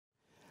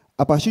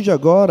A partir de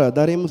agora,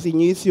 daremos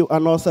início à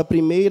nossa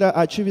primeira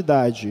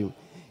atividade.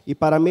 E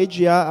para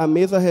mediar a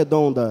mesa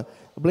redonda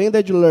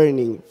Blended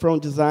Learning, From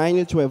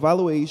Design to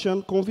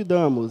Evaluation,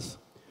 convidamos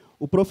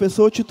o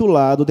professor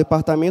titular do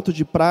Departamento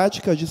de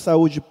Práticas de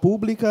Saúde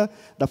Pública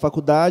da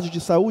Faculdade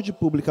de Saúde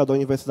Pública da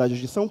Universidade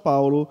de São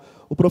Paulo,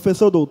 o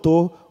professor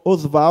doutor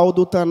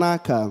Osvaldo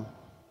Tanaka.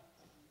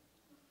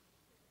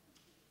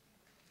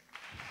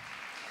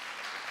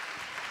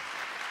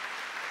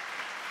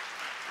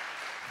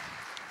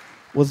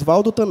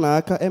 Osvaldo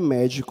Tanaka é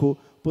médico,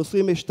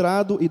 possui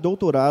mestrado e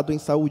doutorado em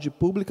Saúde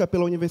Pública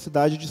pela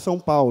Universidade de São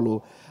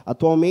Paulo.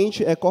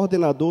 Atualmente é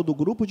coordenador do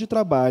Grupo de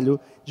Trabalho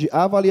de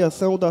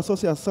Avaliação da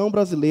Associação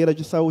Brasileira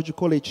de Saúde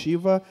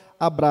Coletiva,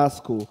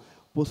 Abrasco.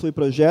 Possui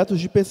projetos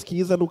de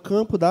pesquisa no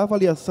campo da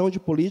avaliação de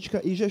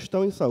política e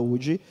gestão em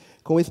saúde,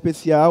 com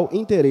especial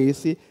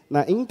interesse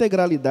na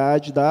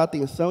integralidade da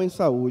atenção em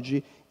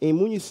saúde em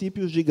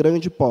municípios de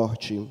grande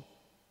porte.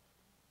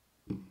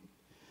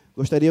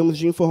 Gostaríamos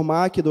de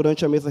informar que,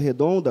 durante a mesa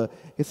redonda,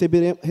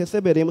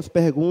 receberemos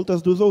perguntas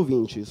dos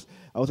ouvintes.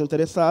 Aos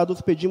interessados,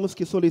 pedimos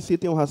que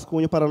solicitem um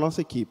rascunho para a nossa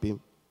equipe.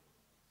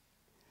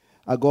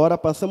 Agora,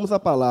 passamos a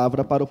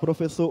palavra para o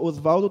professor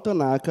Osvaldo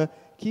Tanaka,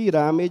 que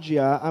irá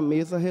mediar a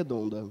mesa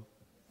redonda.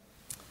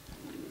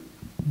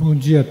 Bom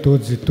dia a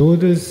todos e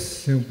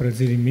todas. É um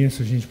prazer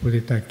imenso a gente poder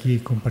estar aqui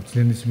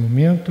compartilhando esse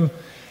momento.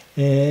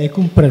 É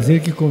com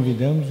prazer que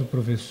convidamos o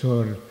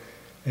professor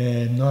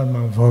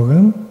Norman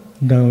Vaughan,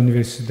 da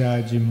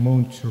Universidade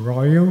Mount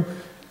Royal,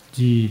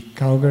 de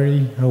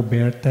Calgary,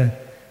 Alberta,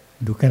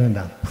 do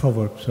Canadá. Por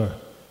favor, professor.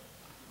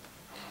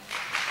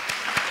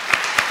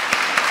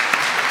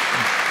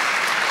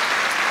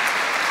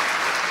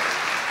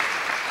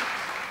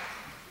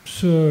 O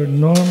professor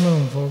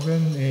Norman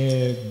Vaughan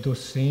é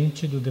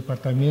docente do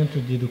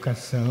Departamento de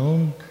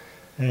Educação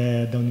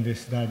da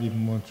Universidade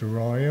Mount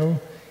Royal.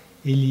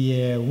 Ele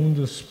é um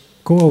dos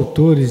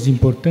coautores de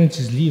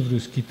importantes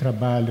livros que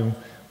trabalham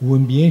o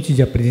ambiente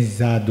de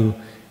aprendizado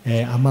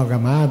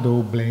amalgamado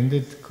ou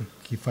blended,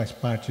 que faz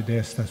parte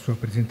desta sua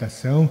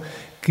apresentação,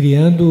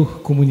 criando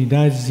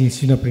comunidades de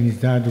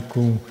ensino-aprendizado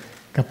com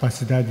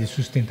capacidade de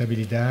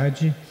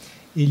sustentabilidade.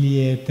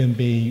 Ele é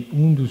também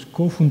um dos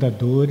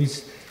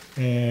cofundadores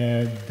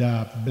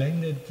da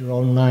Blended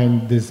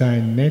Online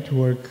Design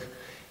Network,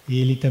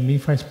 e ele também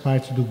faz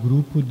parte do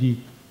grupo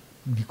de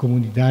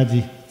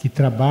comunidade que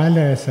trabalha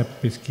essa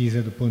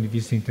pesquisa do ponto de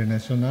vista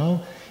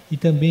internacional, e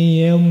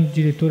também é um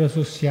diretor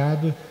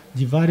associado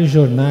de vários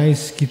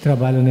jornais que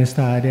trabalham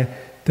nesta área,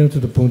 tanto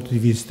do ponto de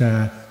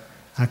vista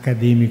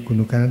acadêmico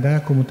no Canadá,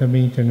 como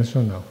também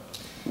internacional.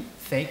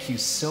 Thank you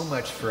so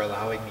much for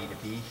allowing me to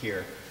be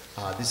here.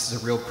 This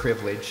is a real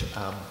privilege.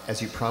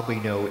 As you probably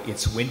know,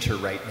 it's winter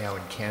right now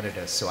in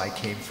Canada, so I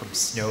came from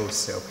snow,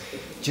 so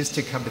just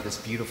to come to this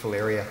beautiful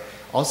area.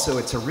 Also,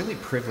 it's a really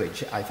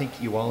privilege. I think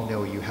you all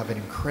know you have an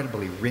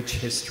incredibly rich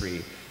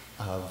history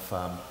of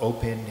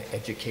open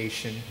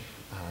education,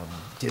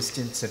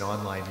 distance and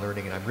online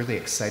learning, and I'm really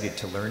excited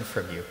to learn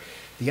from you.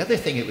 The other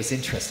thing, it was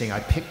interesting, I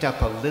picked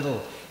up a little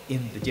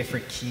in the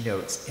different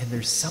keynotes, and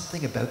there's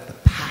something about the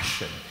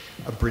passion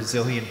of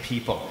Brazilian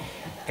people.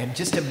 And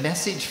just a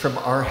message from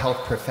our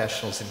health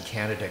professionals in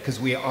Canada, because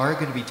we are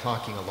going to be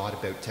talking a lot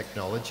about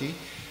technology,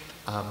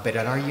 but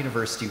at our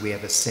university we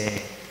have a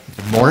saying,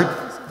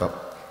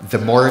 the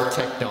more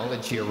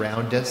technology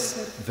around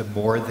us, the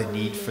more the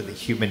need for the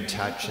human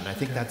touch. And I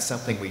think that's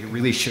something we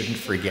really shouldn't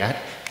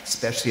forget,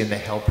 especially in the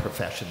health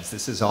professions.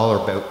 This is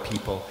all about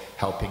people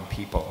helping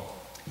people.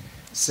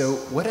 So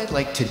what I'd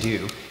like to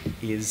do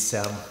is,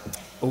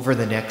 over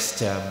the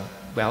next,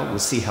 well, we'll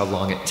see how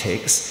long it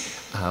takes.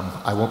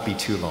 I won't be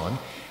too long,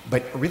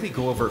 but really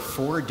go over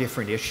 4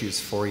 different issues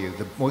for you.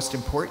 The most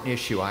important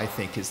issue, I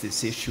think, is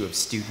this issue of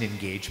student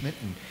engagement,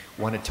 and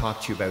want to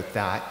talk to you about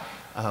that.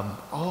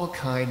 All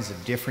kinds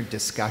of different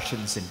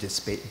discussions and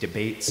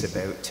debates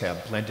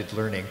about blended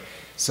learning.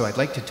 So I'd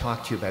like to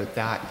talk to you about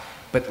that.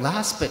 But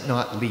last but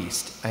not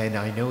least, and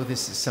I know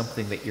this is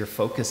something that you're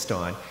focused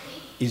on,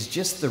 is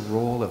just the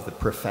role of the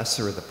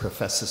professor or the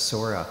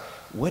professora.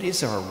 What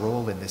is our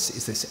role in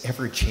this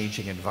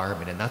ever-changing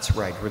environment? And that's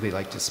where I'd really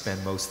like to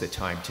spend most of the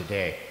time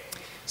today.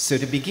 So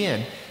to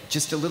begin,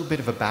 just a little bit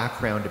of a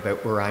background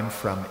about where I'm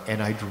from,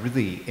 and I'd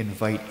really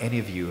invite any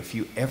of you, if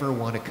you ever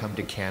want to come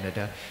to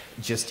Canada,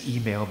 just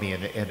email me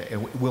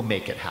and we'll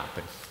make it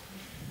happen.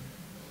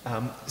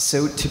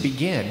 So to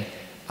begin,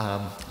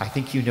 I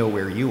think you know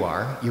where you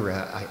are. You're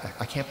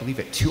I can't believe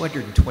it,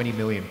 220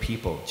 million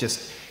people.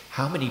 Just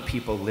how many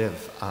people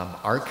live?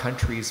 Our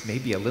country is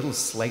maybe a little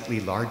slightly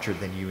larger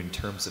than you in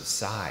terms of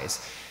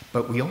size,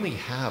 but we only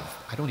have,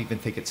 I don't even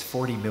think it's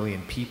 40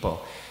 million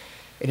people.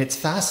 And it's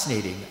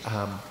fascinating.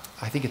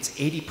 I think it's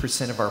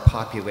 80% of our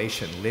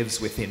population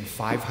lives within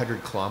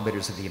 500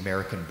 kilometers of the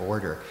American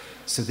border.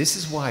 So this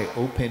is why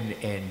open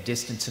and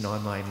distance and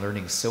online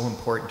learning is so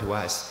important to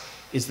us,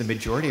 is the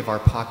majority of our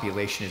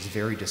population is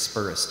very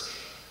dispersed.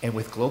 And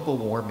with global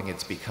warming,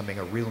 it's becoming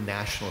a real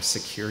national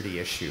security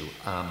issue.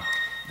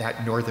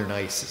 that northern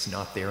ice is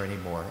not there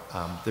anymore.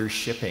 There's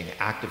shipping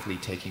actively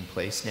taking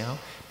place now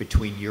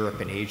between Europe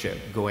and Asia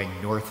going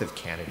north of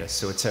Canada.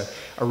 So it's a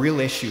real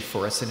issue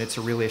for us, and it's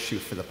a real issue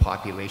for the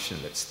population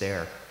that's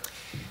there.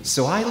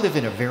 So I live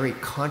in a very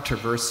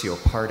controversial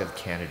part of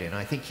Canada, and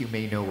I think you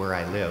may know where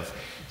I live.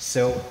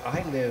 So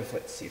I live,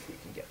 let's see if we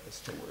can get this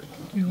to work.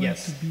 Do you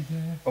yes. want to be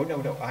there? Oh,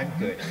 no, I'm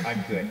good,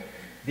 I'm good.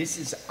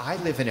 I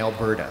live in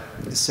Alberta.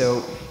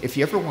 So if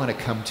you ever want to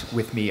come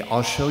with me,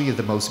 I'll show you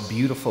the most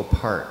beautiful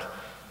part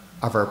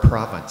of our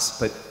province.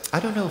 But I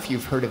don't know if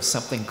you've heard of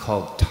something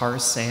called tar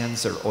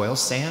sands or oil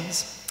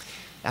sands.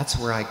 That's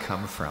where I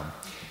come from.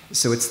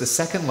 So it's the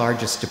second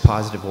largest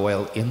deposit of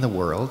oil in the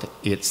world.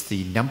 It's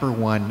the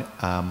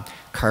 #1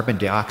 carbon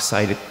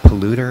dioxide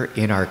polluter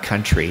in our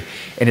country.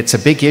 And it's a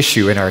big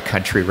issue in our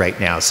country right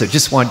now. So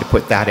just wanted to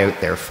put that out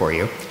there for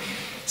you.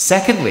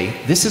 Secondly,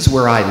 this is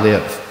where I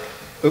live.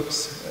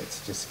 Oops,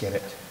 let's just get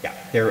it. Yeah,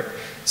 there.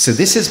 So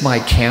this is my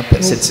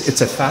campus.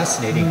 It's a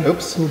fascinating,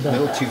 oops, a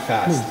little too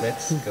fast.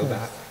 Let's go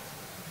back.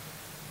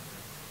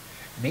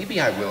 Maybe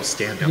I will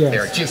stand up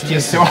there just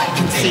so I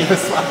can see the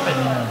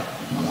slide.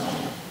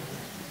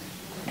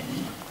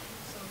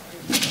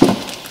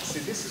 So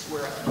this is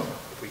where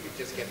if we could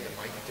just get the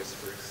mic just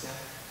for a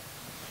second.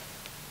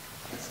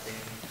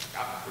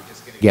 We're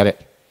just going to get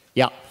it.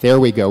 Yeah, there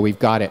we go. We've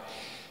got it.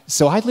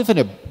 So I live in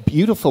a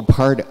beautiful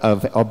part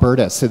of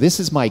Alberta. So this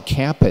is my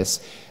campus.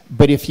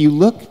 But if you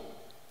look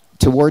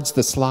towards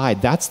the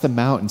slide, that's the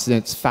mountains, and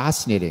it's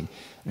fascinating.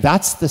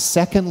 That's the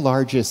second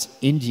largest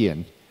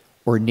Indian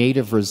or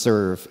native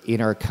reserve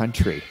in our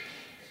country.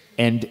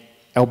 And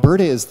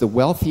Alberta is the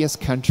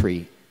wealthiest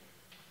country,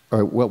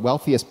 or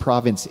wealthiest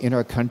province in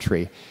our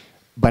country.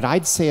 But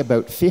I'd say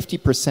about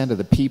 50% of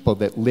the people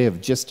that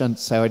live just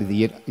outside of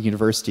the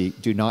university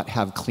do not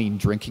have clean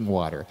drinking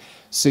water.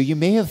 So you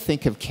may have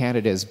think of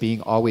Canada as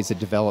being always a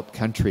developed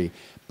country,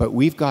 but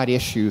we've got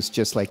issues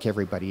just like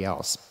everybody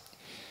else.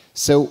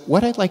 So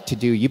what I'd like to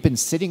do, you've been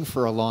sitting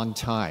for a long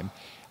time,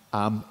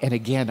 and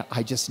again,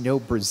 I just know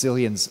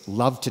Brazilians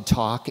love to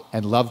talk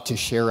and love to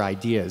share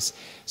ideas.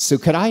 So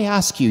could I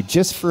ask you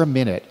just for a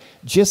minute,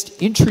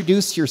 just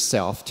introduce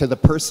yourself to the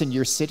person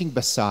you're sitting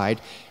beside,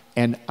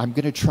 and I'm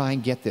going to try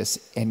and get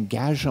this,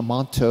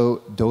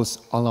 engajamento dos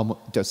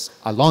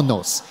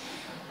alunos.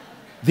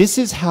 This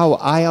is how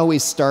I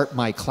always start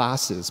my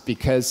classes,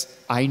 because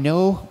I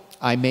know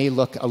I may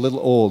look a little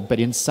old, but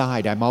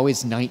inside I'm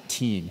always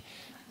 19.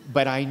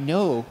 But I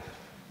know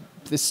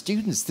the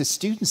students,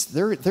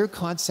 their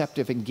concept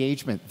of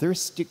engagement, their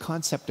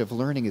concept of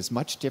learning is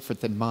much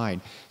different than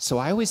mine. So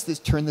I always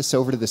turn this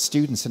over to the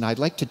students, and I'd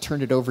like to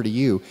turn it over to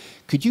you.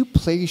 Could you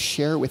please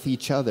share with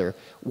each other,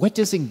 what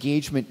does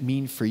engagement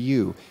mean for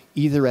you,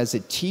 either as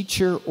a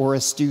teacher or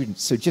a student?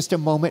 So just a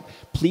moment,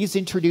 please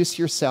introduce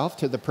yourself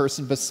to the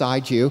person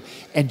beside you,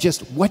 and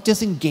just what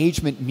does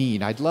engagement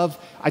mean? I'd love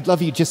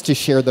you just to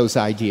share those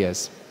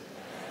ideas.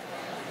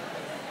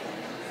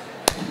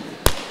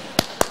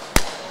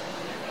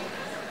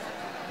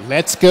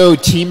 Let's go,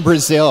 Team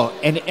Brazil.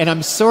 And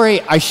I'm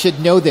sorry, I should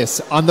know this.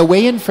 On the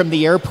way in from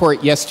the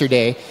airport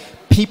yesterday,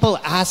 people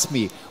asked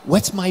me,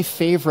 what's my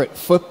favorite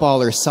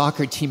football or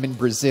soccer team in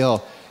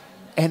Brazil?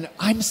 And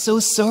I'm so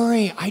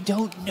sorry, I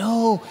don't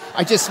know.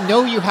 I just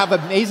know you have an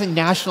amazing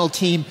national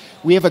team.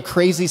 We have a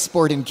crazy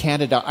sport in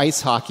Canada,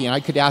 ice hockey, and I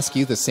could ask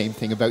you the same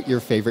thing about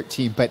your favorite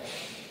team. But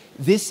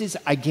this is,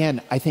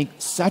 again, I think,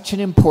 such an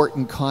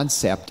important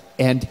concept.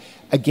 And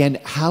again,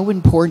 how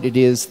important it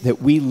is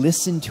that we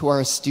listen to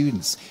our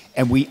students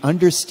and we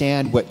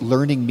understand what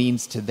learning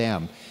means to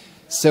them.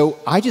 So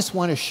I just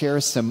want to share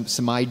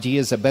some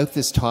ideas about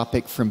this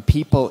topic from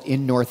people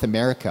in North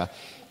America.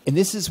 And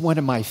this is one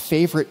of my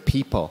favorite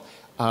people.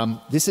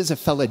 This is a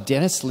fellow,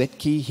 Dennis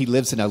Litke. He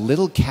lives in a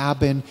little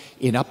cabin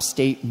in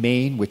upstate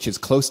Maine, which is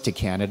close to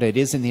Canada. It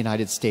is in the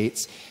United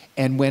States.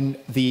 And when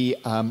the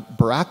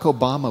Barack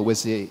Obama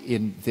was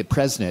in the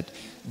president,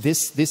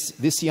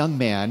 this young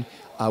man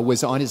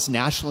was on his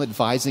national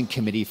advising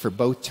committee for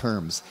both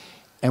terms.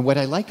 And what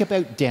I like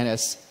about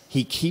Dennis,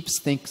 he keeps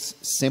things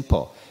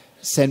simple.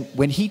 So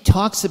when he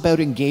talks about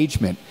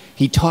engagement,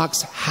 he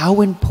talks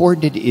how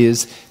important it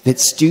is that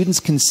students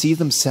can see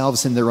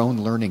themselves in their own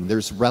learning.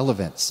 There's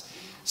relevance.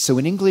 So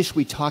in English,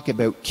 we talk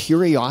about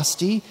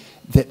curiosity,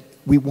 that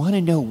we want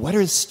to know, what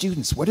are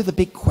students? What are the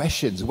big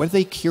questions? What are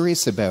they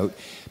curious about?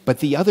 But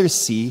the others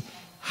see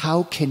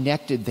how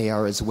connected they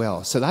are as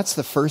well. So that's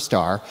the first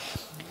R.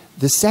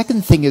 The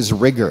second thing is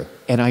rigor,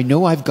 and I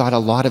know I've got a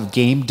lot of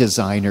game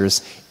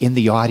designers in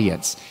the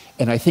audience,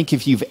 and I think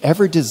if you've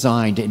ever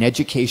designed an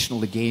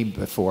educational game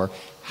before,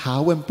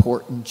 how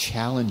important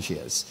challenge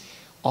is.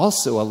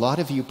 Also, a lot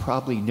of you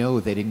probably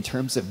know that in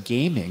terms of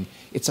gaming,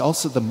 it's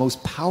also the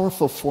most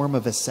powerful form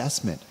of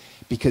assessment,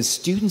 because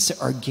students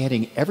are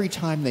getting, every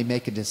time they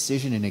make a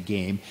decision in a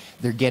game,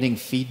 they're getting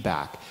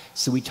feedback.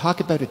 So we talk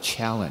about a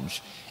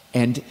challenge,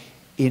 and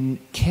in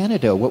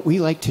Canada, what we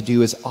like to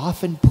do is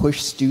often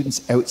push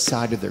students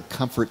outside of their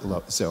comfort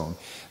zone.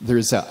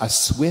 There's a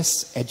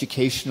Swiss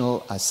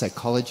educational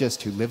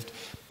psychologist who lived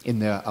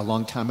a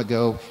long time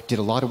ago, did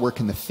a lot of work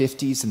in the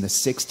 50s and the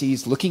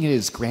 60s, looking at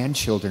his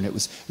grandchildren. It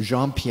was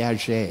Jean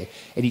Piaget.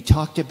 And he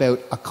talked about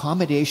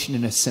accommodation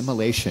and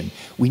assimilation.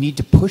 We need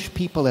to push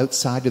people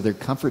outside of their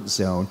comfort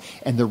zone,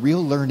 and the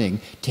real learning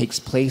takes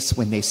place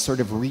when they sort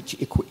of reach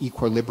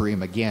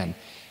equilibrium again.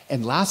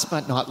 And last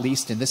but not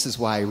least, and this is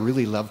why I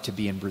really love to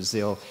be in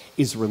Brazil,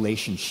 is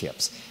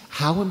relationships.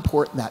 How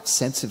important that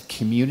sense of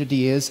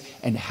community is,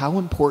 and how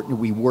important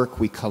we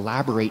work, we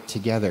collaborate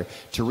together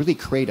to really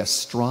create a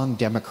strong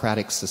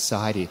democratic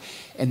society.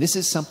 And this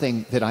is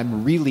something that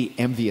I'm really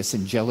envious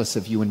and jealous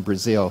of you in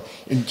Brazil.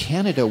 In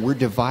Canada, we're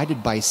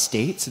divided by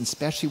states, and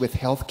especially with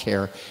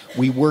healthcare,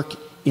 we work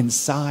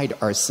inside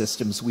our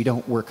systems. We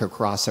don't work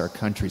across our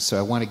country. So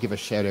I want to give a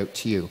shout out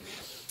to you.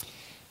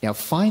 Now,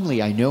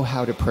 finally, I know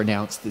how to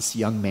pronounce this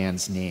young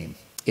man's name.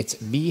 It's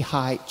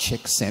Mihai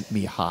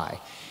Csikszentmihalyi.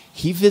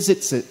 He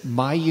visits at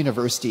my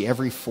university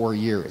every 4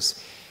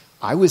 years.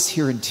 I was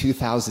here in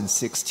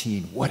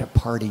 2016. What a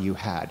party you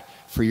had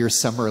for your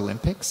Summer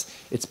Olympics.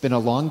 It's been a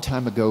long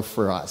time ago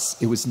for us.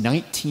 It was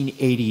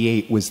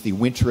 1988 was the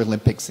Winter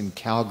Olympics in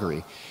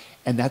Calgary.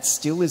 And that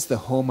still is the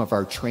home of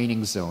our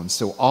training zone.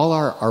 So all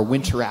our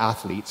winter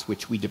athletes,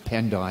 which we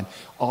depend on,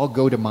 all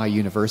go to my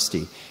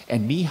university.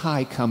 And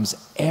Mihai comes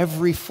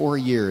every 4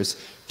 years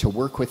to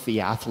work with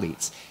the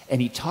athletes.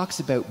 And he talks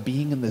about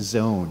being in the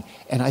zone.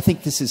 And I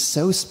think this is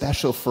so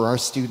special for our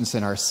students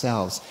and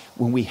ourselves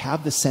when we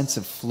have the sense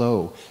of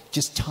flow.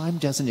 Just time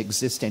doesn't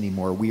exist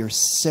anymore. We are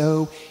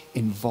so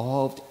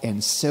involved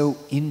and so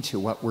into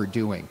what we're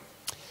doing.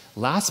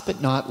 Last but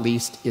not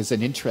least is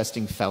an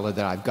interesting fellow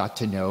that I've got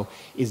to know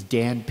is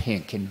Dan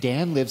Pink. And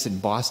Dan lives in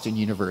Boston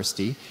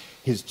University.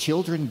 His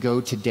children go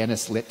to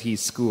Dennis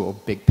Littke's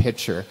school, big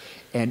picture,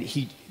 and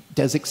he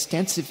does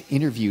extensive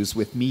interviews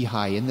with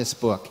Mihai in this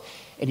book.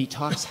 And he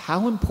talks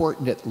how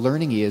important that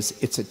learning is,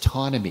 its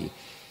autonomy,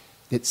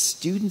 that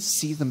students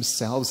see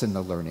themselves in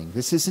the learning.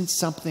 This isn't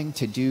something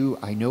to do,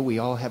 I know we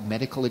all have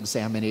medical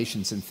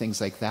examinations and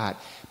things like that,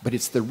 but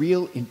it's the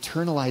real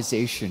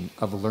internalization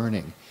of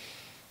learning.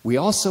 We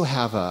also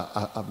have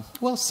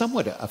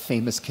somewhat a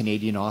famous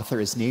Canadian author.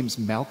 His name's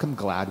Malcolm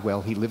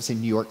Gladwell. He lives in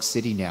New York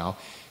City now,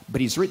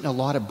 but he's written a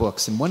lot of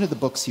books. And one of the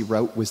books he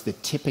wrote was The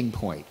Tipping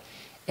Point.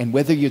 And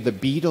whether you're the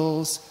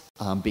Beatles,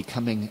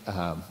 becoming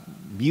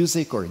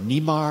music, or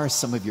Neymar,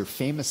 some of your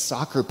famous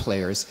soccer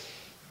players,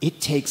 it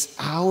takes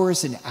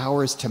hours and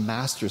hours to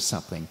master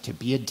something, to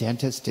be a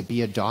dentist, to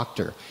be a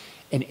doctor.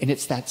 And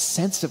it's that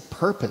sense of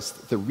purpose.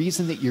 The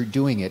reason that you're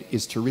doing it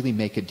is to really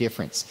make a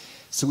difference.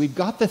 So we've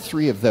got the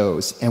three of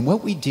those, and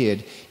what we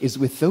did is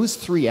with those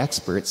three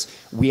experts,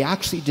 we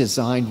actually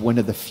designed one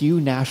of the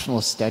few national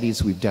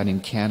studies we've done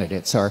in Canada.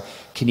 It's our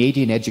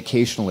Canadian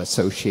Educational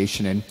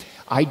Association, and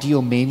I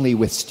deal mainly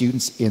with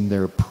students in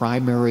their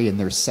primary and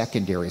their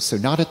secondary, so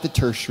not at the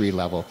tertiary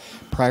level,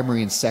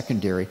 primary and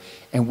secondary.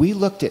 And we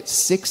looked at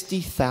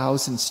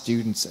 60,000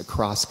 students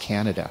across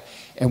Canada.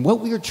 And what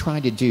we were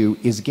trying to do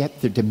is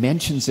get the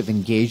dimensions of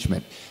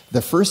engagement.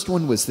 The first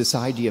one was this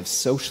idea of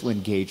social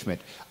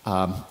engagement.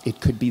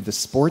 It could be the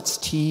sports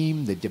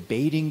team, the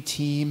debating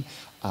team.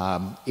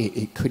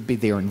 It could be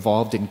they're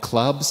involved in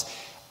clubs.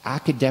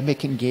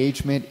 Academic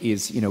engagement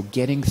is,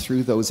 getting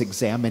through those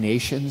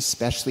examinations,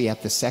 especially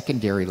at the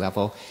secondary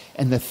level.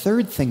 And the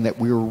third thing that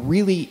we were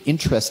really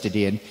interested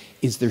in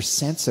is their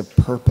sense of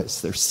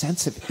purpose, their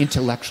sense of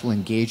intellectual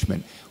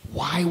engagement.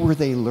 Why were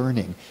they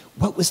learning?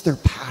 What was their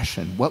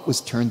passion? What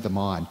was turned them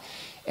on?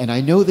 And I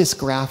know this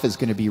graph is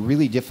going to be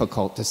really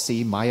difficult to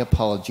see. My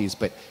apologies,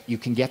 but you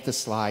can get the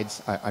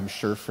slides, I'm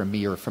sure, from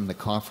me or from the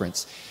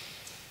conference.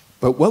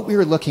 But what we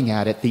were looking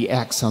at the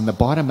X on the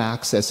bottom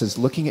axis is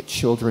looking at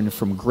children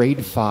from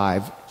grade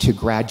 5 to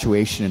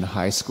graduation in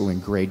high school in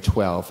grade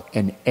 12,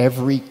 and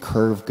every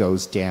curve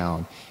goes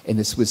down. And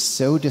this was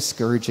so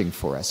discouraging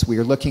for us. We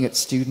were looking at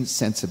students'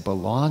 sense of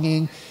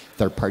belonging,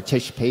 their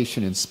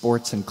participation in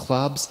sports and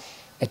clubs,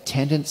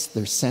 attendance,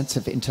 their sense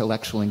of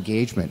intellectual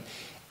engagement.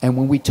 And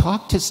when we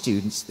talked to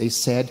students, they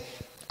said,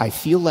 I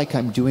feel like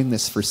I'm doing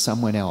this for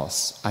someone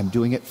else. I'm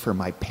doing it for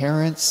my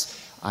parents.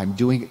 I'm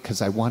doing it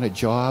because I want a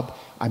job.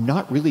 I'm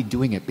not really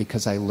doing it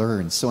because I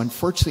learned. So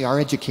unfortunately, our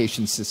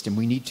education system,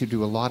 we need to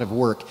do a lot of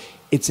work.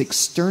 It's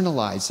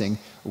externalizing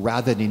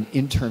rather than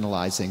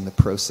internalizing the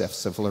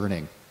process of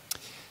learning.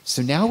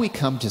 So now we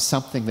come to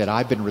something that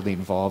I've been really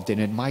involved in,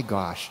 and my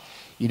gosh,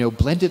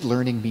 blended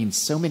learning means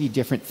so many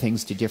different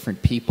things to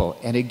different people.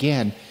 And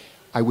again,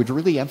 I would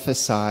really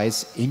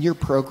emphasize in your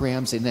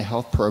programs, in the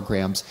health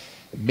programs,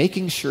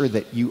 making sure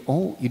that you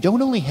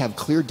don't only have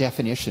clear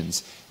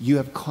definitions, you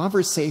have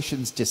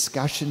conversations,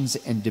 discussions,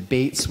 and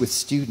debates with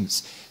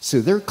students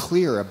so they're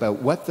clear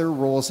about what their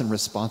roles and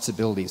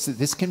responsibilities.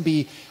 This can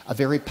be a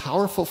very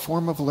powerful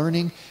form of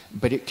learning,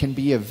 but it can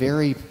be a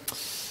very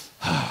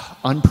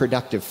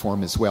unproductive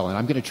form as well. And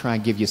I'm going to try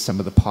and give you some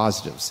of the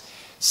positives.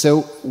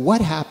 So what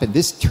happened?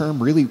 This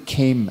term really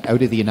came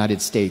out of the United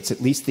States,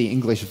 at least the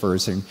English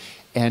version.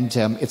 And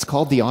it's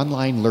called the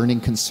Online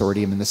Learning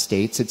Consortium in the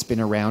States. It's been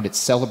around. It's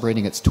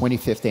celebrating its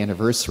 25th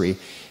anniversary.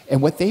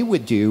 And what they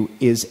would do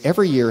is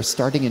every year,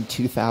 starting in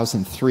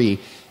 2003,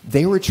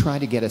 They were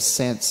trying to get a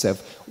sense of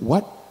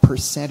what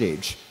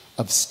percentage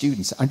of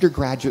students,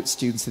 undergraduate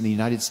students in the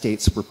United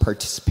States, were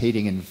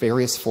participating in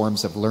various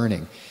forms of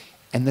learning.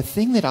 And the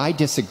thing that I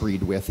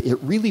disagreed with, it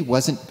really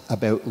wasn't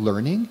about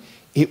learning,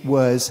 it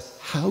was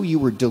how you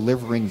were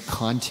delivering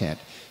content.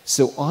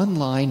 So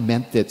online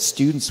meant that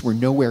students were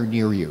nowhere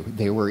near you.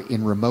 They were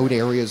in remote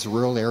areas,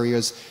 rural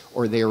areas,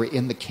 or they were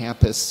in the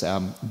campus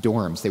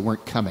dorms. They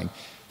weren't coming.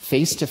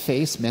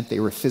 Face-to-face meant they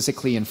were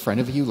physically in front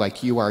of you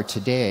like you are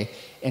today,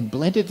 and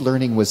blended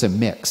learning was a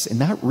mix,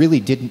 and that really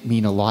didn't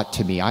mean a lot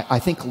to me. I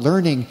think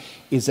learning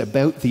is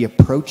about the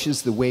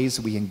approaches, the ways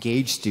we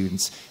engage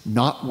students,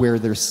 not where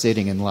they're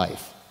sitting in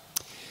life.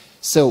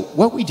 So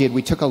what we did,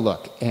 we took a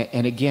look,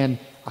 and again,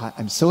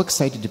 I'm so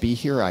excited to be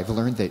here. I've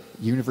learned that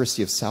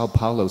University of Sao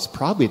Paulo is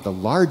probably the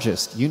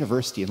largest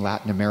university in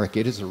Latin America.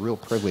 It is a real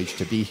privilege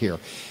to be here.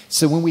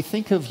 So when we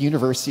think of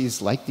universities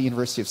like the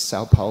University of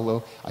Sao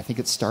Paulo, I think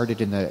it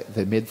started in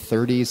the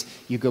mid-30s.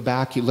 You go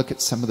back, you look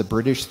at some of the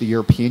British, the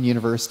European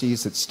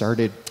universities that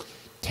started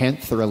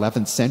 10th or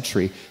 11th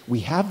century.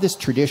 We have this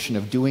tradition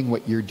of doing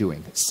what you're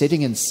doing,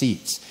 sitting in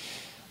seats.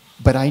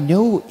 But I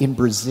know in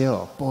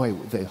Brazil, boy,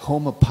 the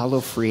home of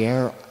Paulo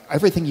Freire,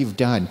 everything you've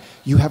done,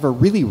 you have a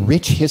really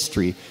rich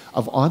history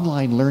of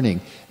online learning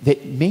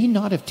that may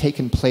not have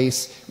taken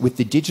place with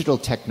the digital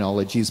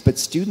technologies, but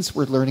students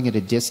were learning at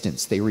a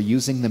distance. They were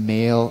using the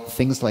mail,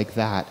 things like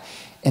that.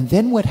 And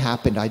then what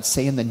happened, I'd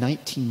say in the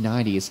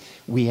 1990s,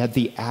 we had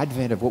the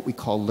advent of what we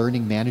call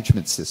learning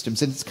management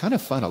systems, and it's kind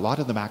of fun. A lot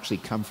of them actually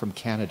come from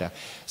Canada.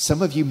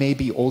 Some of you may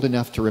be old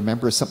enough to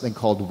remember something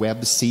called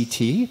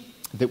WebCT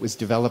that was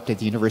developed at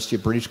the University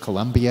of British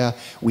Columbia.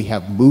 We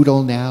have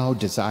Moodle now,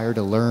 Desire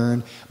to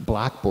Learn,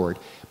 Blackboard.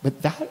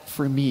 But that,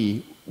 for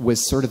me,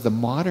 was sort of the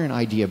modern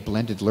idea of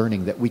blended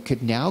learning, that we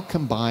could now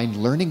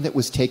combine learning that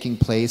was taking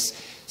place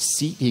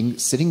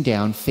sitting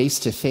down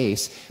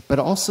face-to-face, but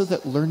also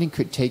that learning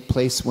could take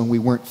place when we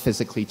weren't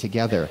physically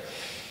together.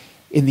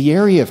 In the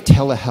area of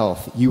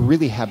telehealth, you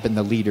really have been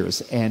the leaders,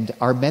 and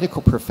our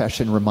medical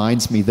profession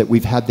reminds me that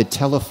we've had the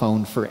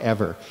telephone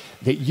forever,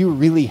 that you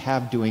really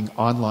have doing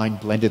online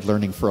blended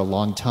learning for a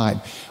long time,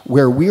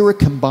 where we were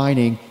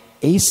combining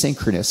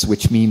asynchronous,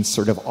 which means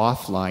sort of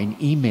offline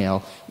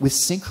email, with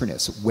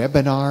synchronous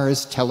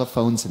webinars,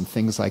 telephones, and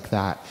things like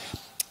that.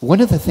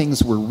 One of the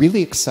things we're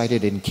really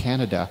excited in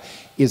Canada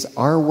is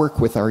our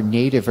work with our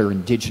Native or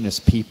Indigenous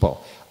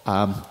people.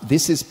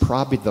 This is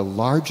probably the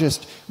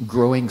largest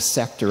growing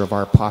sector of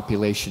our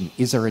population,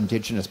 is our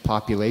Indigenous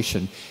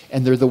population,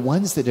 and they're the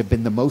ones that have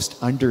been the most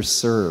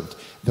underserved,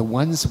 the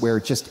ones where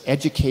just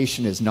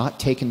education has not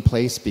taken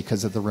place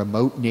because of the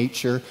remote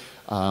nature,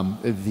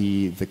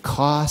 the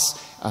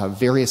costs,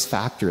 various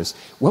factors.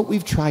 What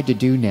we've tried to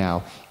do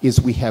now is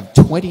we have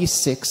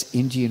 26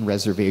 Indian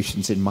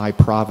reservations in my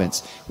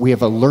province. We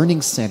have a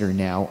learning center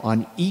now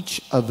on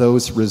each of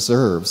those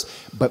reserves,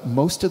 but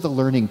most of the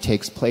learning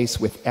takes place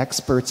with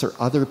experts or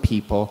other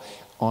people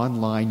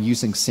online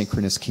using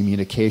synchronous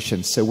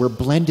communication. So we're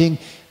blending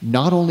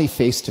not only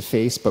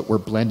face-to-face, but we're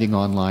blending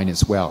online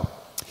as well.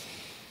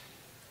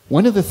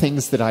 One of the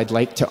things that I'd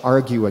like to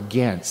argue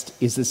against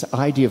is this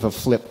idea of a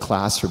flipped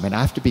classroom. And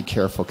I have to be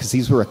careful because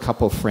these were a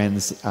couple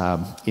friends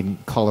in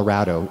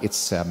Colorado.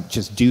 It's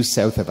just due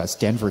south of us,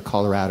 Denver,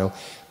 Colorado.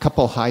 A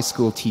couple high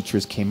school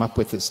teachers came up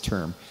with this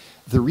term.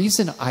 The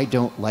reason I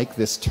don't like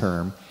this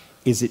term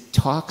is it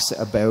talks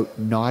about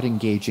not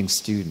engaging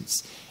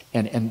students.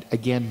 And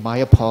again, my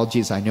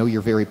apologies, I know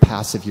you're very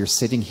passive, you're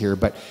sitting here,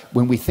 but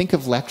when we think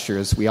of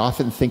lectures, we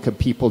often think of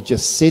people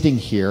just sitting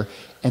here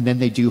and then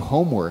they do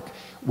homework.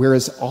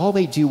 Whereas all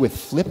they do with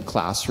flipped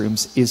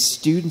classrooms is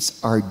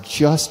students are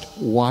just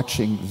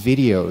watching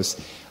videos.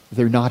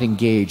 They're not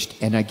engaged.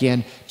 And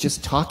again,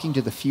 just talking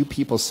to the few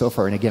people so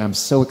far, and again, I'm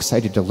so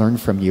excited to learn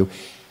from you,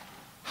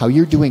 how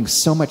you're doing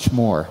so much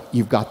more.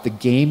 You've got the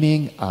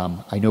gaming.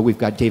 I know we've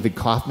got David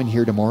Kaufman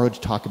here tomorrow to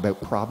talk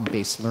about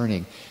problem-based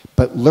learning.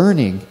 But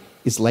learning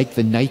is like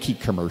the Nike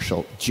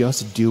commercial,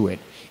 just do it.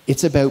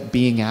 It's about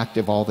being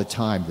active all the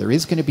time. There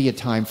is going to be a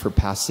time for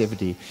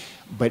passivity,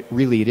 but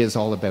really it is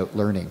all about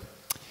learning.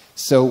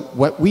 So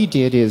what we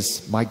did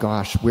is, my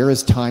gosh, where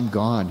has time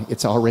gone?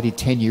 It's already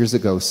 10 years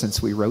ago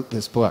since we wrote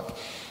this book.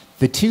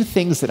 The two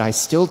things that I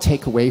still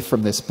take away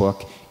from this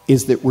book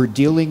is that we're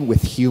dealing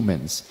with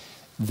humans,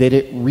 that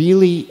it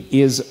really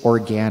is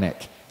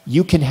organic.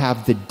 You can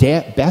have the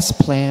best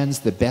plans,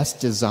 the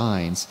best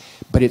designs,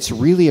 but it's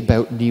really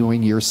about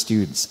knowing your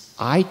students.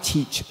 I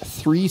teach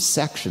 3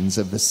 sections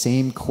of the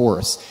same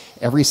course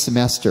every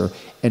semester,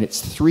 and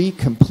it's 3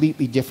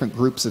 completely different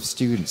groups of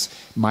students.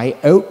 My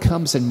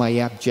outcomes and my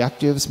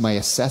objectives, my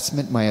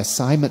assessment, my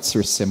assignments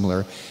are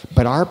similar,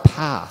 but our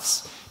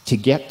paths to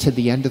get to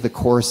the end of the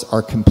course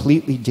are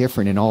completely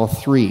different in all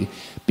 3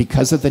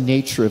 because of the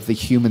nature of the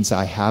humans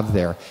I have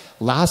there.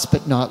 Last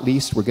but not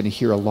least, we're going to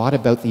hear a lot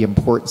about the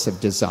importance of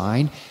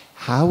design,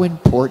 how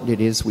important it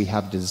is we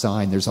have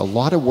design. There's a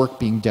lot of work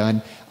being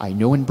done, I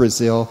know in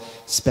Brazil,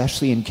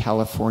 especially in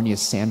California,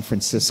 San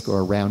Francisco,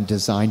 around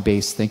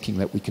design-based thinking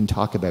that we can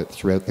talk about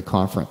throughout the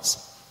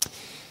conference.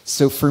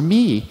 So for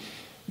me,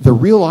 The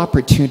real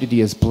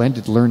opportunity as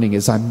blended learning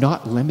is I'm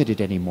not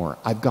limited anymore.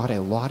 I've got a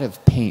lot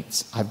of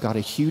paints. I've got a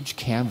huge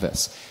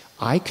canvas.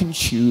 I can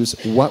choose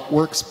what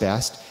works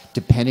best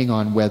depending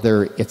on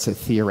whether it's a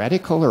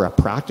theoretical or a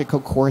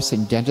practical course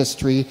in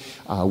dentistry,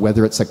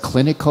 whether it's a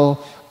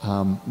clinical,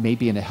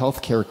 maybe in a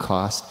healthcare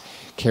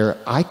care.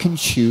 I can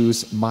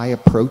choose my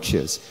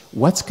approaches.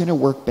 What's going to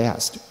work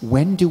best?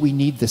 When do we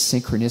need the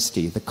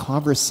synchronicity, the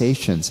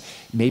conversations,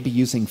 maybe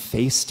using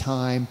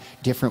FaceTime,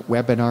 different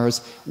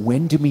webinars?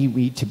 When do we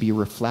need to be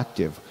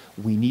reflective?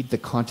 We need the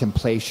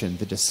contemplation,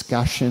 the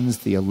discussions,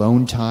 the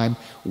alone time,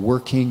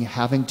 working,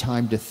 having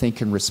time to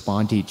think and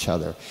respond to each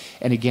other.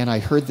 And again, I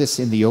heard this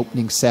in the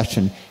opening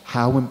session,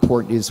 how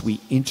important it is we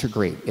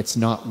integrate. It's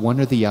not one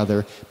or the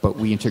other, but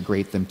we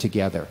integrate them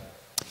together.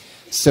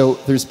 So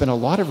there's been a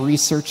lot of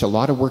research, a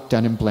lot of work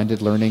done in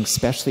blended learning,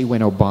 especially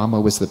when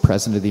Obama was the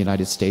President of the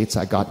United States.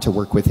 I got to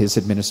work with his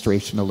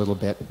administration a little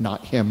bit,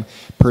 not him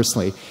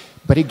personally.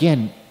 But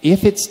again,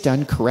 if it's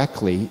done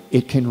correctly,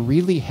 it can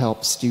really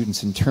help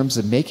students in terms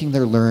of making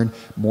their learn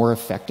more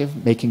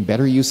effective, making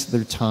better use of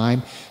their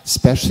time,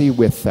 especially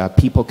with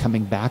people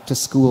coming back to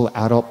school,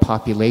 adult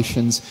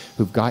populations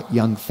who've got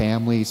young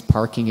families,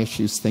 parking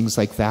issues, things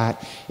like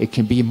that. It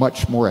can be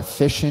much more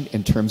efficient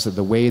in terms of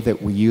the way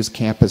that we use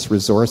campus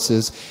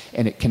resources,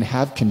 and it can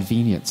have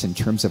convenience in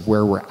terms of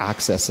where we're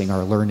accessing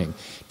our learning,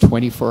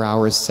 24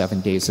 hours,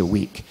 7 days a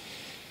week.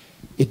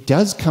 It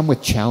does come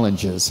with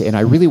challenges, and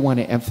I really want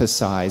to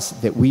emphasize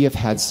that we have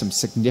had some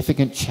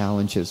significant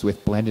challenges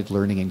with blended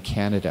learning in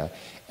Canada.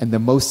 And the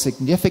most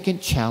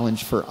significant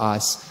challenge for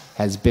us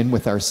has been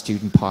with our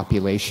student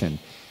population.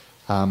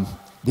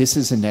 This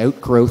is an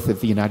outgrowth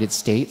of the United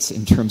States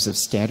in terms of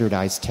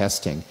standardized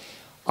testing.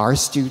 Our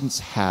students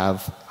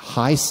have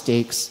high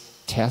stakes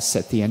tests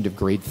at the end of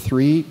grade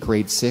 3,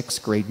 grade 6,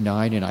 grade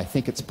 9, and I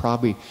think it's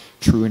probably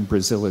true in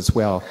Brazil as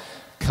well,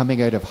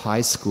 coming out of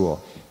high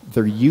school.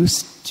 They're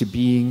used to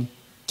being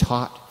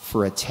taught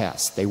for a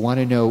test. They want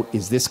to know,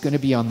 is this going to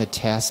be on the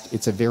test?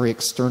 It's a very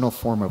external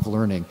form of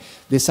learning.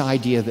 This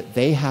idea that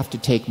they have to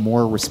take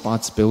more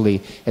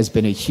responsibility has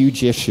been a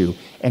huge issue.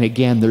 And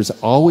again, there's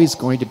always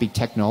going to be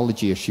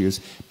technology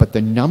issues, but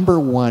the number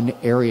one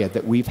area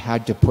that we've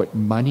had to put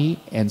money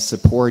and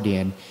support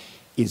in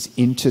is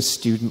into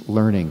student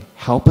learning,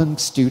 helping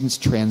students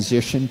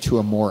transition to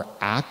a more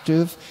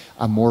active,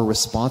 a more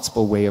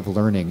responsible way of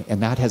learning.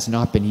 And that has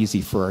not been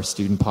easy for our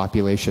student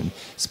population,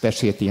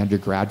 especially at the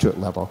undergraduate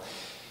level.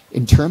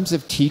 In terms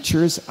of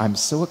teachers, I'm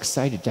so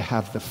excited to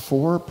have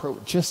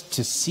just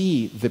to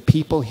see the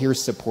people here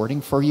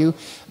supporting for you.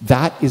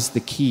 That is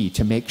the key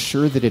to make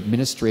sure that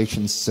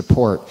administrations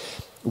support.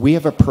 We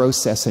have a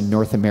process in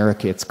North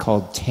America, it's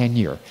called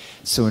tenure.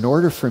 So in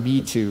order for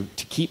me to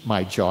keep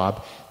my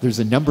job, there's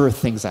a number of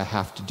things I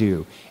have to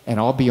do. And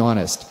I'll be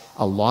honest,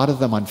 a lot of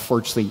them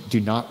unfortunately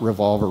do not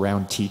revolve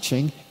around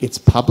teaching. It's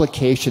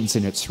publications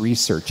and it's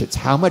research. It's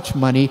how much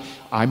money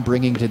I'm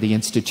bringing to the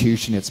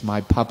institution, it's my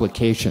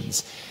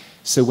publications.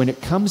 So when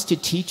it comes to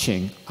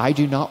teaching, I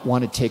do not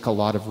want to take a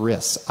lot of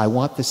risks. I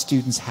want the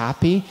students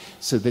happy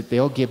so that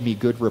they'll give me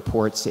good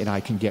reports and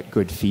I can get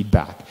good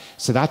feedback.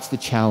 So that's the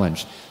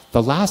challenge.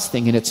 The last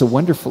thing, and it's a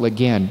wonderful,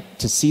 again,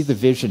 to see the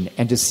vision,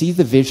 and to see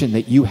the vision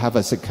that you have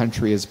as a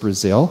country as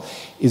Brazil,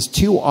 is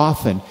too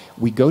often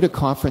we go to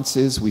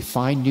conferences, we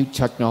find new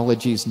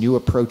technologies, new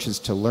approaches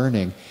to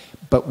learning,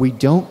 but we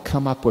don't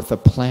come up with a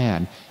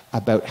plan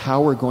about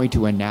how we're going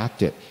to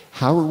enact it.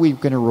 How are we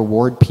going to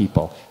reward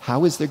people?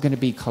 How is there going to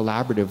be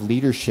collaborative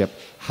leadership?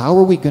 How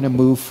are we going to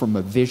move from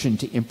a vision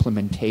to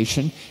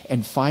implementation?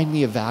 And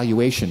finally,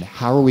 evaluation.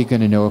 How are we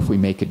going to know if we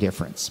make a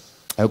difference?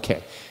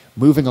 Okay.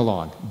 Moving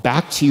along,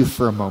 back to you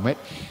for a moment.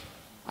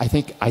 I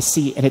think I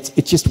see, and it's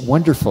just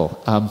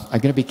wonderful. I'm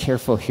going to be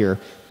careful here,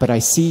 but I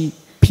see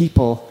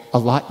people a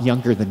lot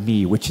younger than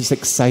me, which is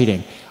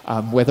exciting.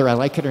 Whether I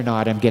like it or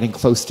not, I'm getting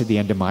close to the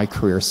end of my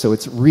career, so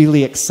it's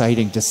really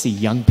exciting to see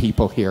young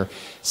people here.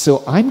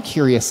 So I'm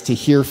curious to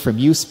hear from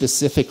you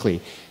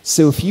specifically.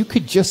 So if you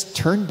could just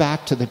turn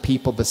back to the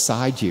people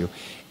beside you,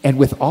 and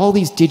with all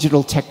these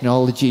digital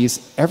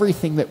technologies,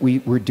 everything that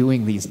we're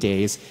doing these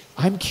days,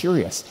 I'm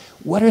curious,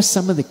 what are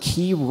some of the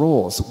key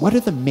roles? What are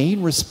the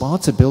main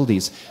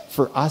responsibilities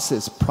for us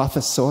as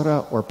professora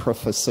or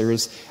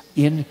professors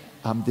in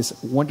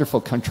this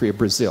wonderful country of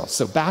Brazil?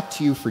 So back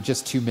to you for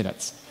just 2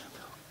 minutes.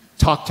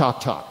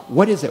 Talk.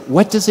 What is it?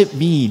 What does it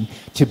mean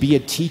to be a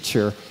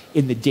teacher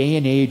in the day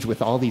and age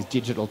with all these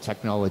digital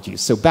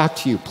technologies? So back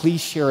to you.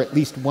 Please share at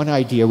least one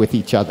idea with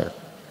each other.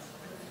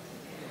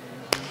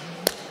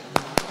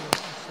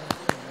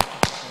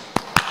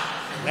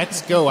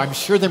 Let's go. I'm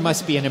sure there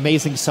must be an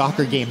amazing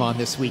soccer game on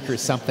this week or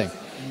something.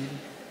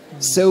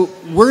 So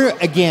we're,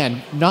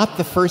 again, not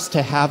the first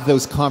to have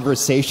those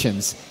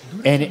conversations.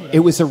 And it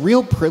was a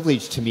real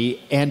privilege to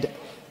me. And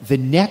the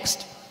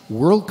next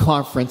World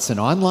Conference in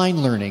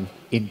Online Learning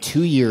in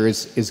 2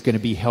 years is going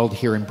to be held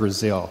here in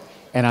Brazil.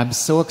 And I'm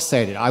so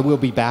excited. I will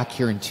be back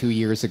here in 2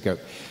 years ago.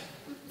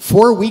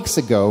 4 weeks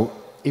ago,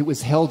 it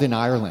was held in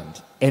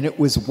Ireland. And it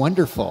was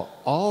wonderful.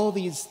 All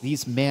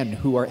these men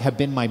who have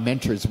been my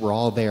mentors were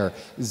all there.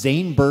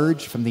 Zane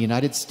Burge from the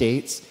United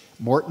States,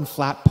 Morten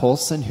Flatt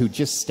Poulsen, who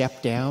just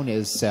stepped down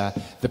as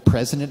the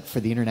president for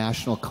the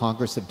International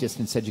Congress of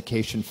Distance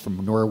Education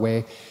from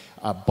Norway,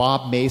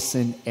 Bob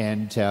Mason,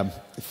 and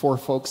 4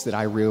 folks that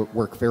I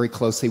work very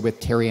closely with,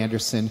 Terry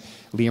Anderson,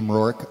 Liam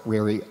Rourke,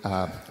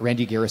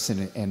 Randy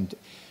Garrison, and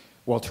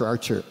Walter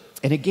Archer.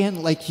 And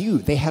again, like you,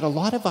 they had a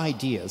lot of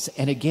ideas.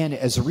 And again,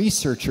 as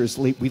researchers,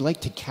 we like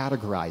to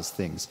categorize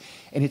things.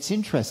 And it's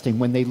interesting,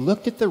 when they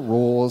looked at the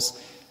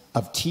roles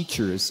of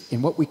teachers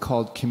in what we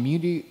called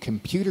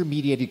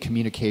computer-mediated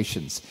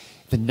communications,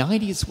 the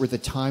 90s were the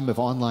time of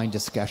online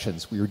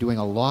discussions. We were doing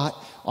a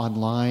lot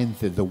online,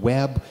 the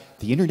web.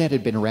 The internet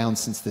had been around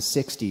since the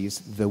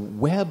 60s. The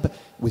web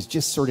was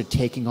just sort of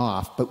taking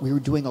off, but we were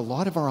doing a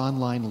lot of our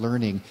online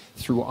learning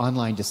through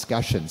online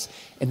discussions.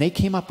 And they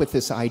came up with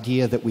this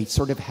idea that we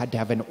sort of had to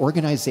have an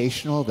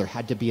organizational, there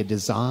had to be a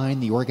design,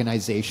 the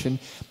organization,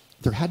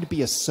 there had to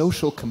be a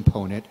social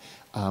component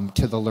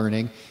to the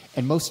learning,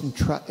 and most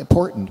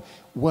important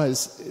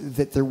was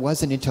that there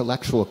was an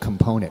intellectual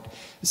component.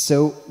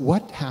 So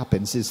what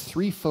happens is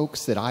 3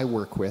 folks that I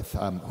work with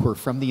who are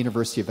from the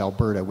University of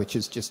Alberta, which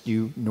is just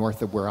due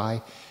north of where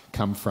I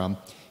come from,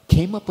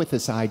 came up with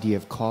this idea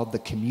called the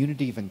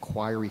Community of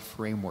Inquiry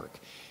Framework.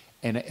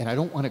 And I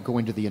don't want to go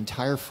into the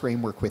entire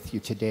framework with you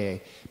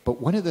today,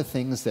 but one of the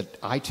things that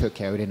I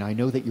took out, and I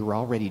know that you're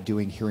already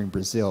doing here in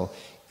Brazil,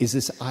 is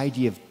this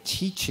idea of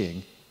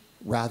teaching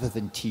rather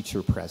than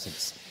teacher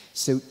presence.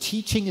 So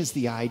teaching is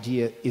the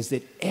idea is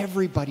that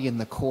everybody in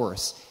the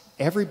course,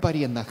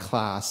 everybody in the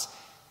class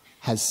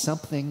has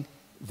something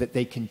that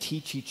they can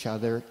teach each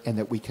other and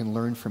that we can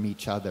learn from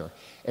each other.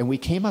 And we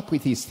came up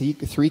with these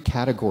 3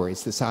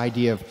 categories, this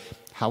idea of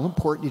how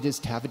important it is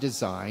to have a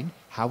design,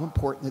 how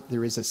important that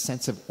there is a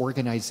sense of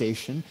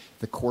organization,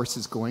 the course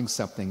is going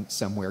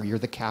somewhere, you're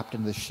the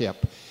captain of the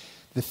ship.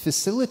 The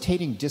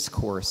facilitating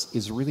discourse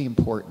is really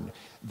important.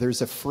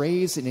 There's a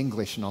phrase in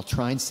English, and I'll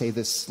try and say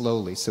this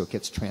slowly so it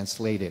gets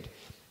translated.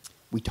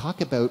 We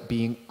talk about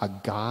being a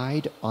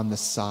guide on the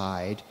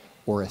side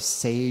or a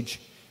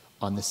sage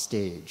on the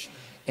stage.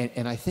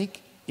 And I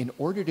think in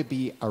order to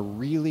be a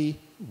really,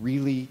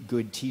 really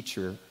good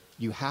teacher,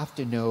 you have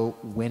to know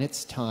when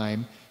it's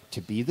time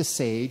to be the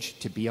sage,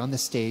 to be on the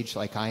stage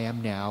like I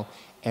am now,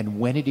 and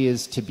when it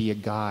is to be a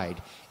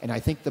guide. And I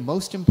think the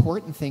most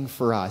important thing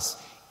for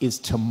us is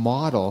to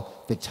model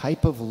the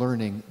type of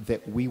learning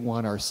that we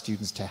want our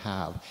students to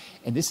have.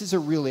 And this is a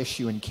real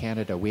issue in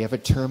Canada. We have a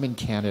term in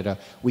Canada,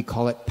 we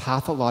call it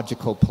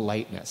pathological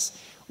politeness.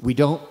 We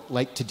don't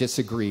like to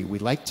disagree, we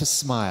like to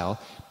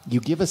smile. You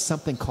give us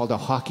something called a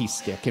hockey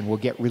stick and we'll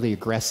get really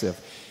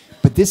aggressive.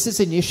 But this is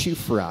an issue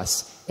for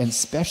us, and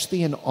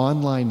especially in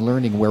online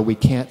learning where we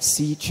can't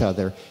see each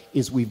other,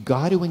 is we've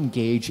got to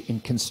engage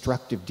in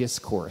constructive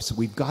discourse.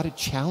 We've got to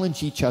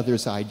challenge each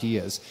other's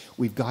ideas.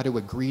 We've got to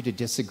agree to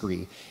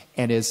disagree.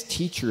 And as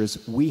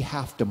teachers, we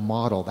have to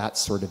model that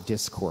sort of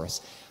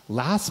discourse.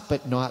 Last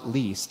but not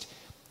least,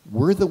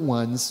 we're the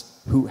ones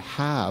who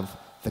have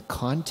the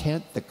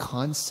content, the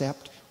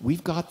concept.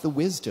 We've got the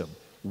wisdom.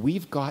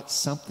 We've got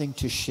something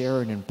to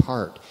share and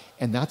impart.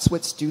 And that's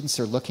what students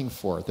are looking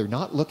for. They're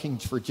not looking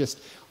for just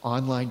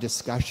online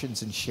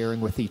discussions and sharing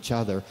with each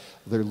other.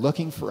 They're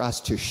looking for us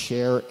to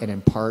share and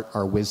impart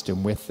our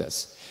wisdom with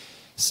this.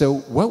 So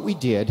what we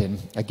did,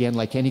 and again,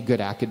 like any good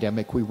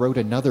academic, we wrote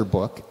another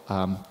book,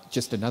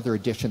 just another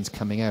edition's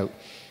coming out.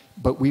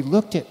 But we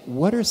looked at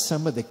what are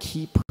some of the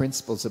key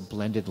principles of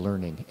blended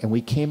learning. And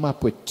we came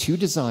up with 2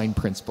 design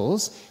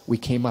principles. We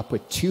came up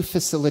with 2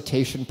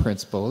 facilitation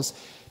principles,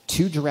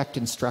 2 direct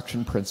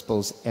instruction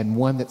principles, and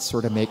 1 that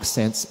sort of makes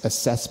sense.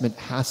 Assessment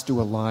has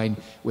to align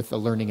with the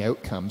learning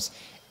outcomes.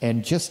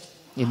 And just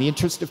in the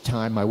interest of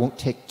time, I won't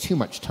take too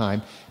much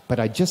time, but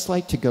I'd just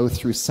like to go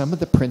through some of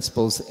the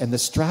principles and the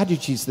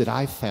strategies that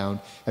I've found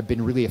have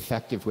been really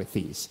effective with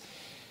these.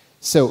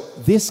 So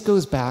this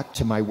goes back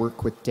to my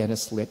work with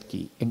Dennis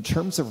Littke in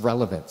terms of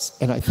relevance.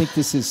 And I think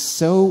this is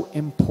so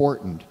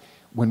important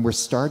when we're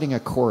starting a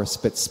course,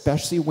 but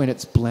especially when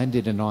it's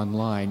blended and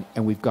online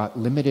and we've got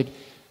limited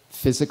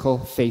physical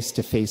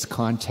face-to-face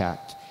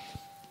contact,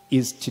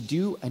 is to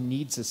do a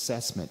needs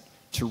assessment,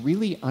 to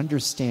really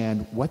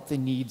understand what the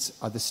needs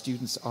of the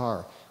students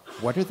are.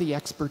 What are the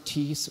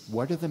expertise?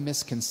 What are the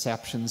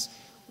misconceptions?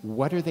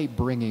 What are they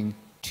bringing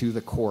to the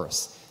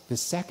course? The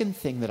second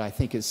thing that I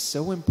think is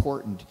so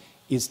important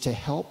is to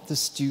help the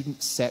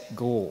student set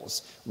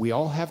goals. We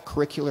all have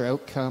curricular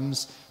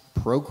outcomes,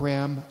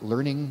 program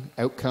learning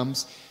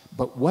outcomes,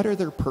 but what are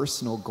their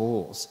personal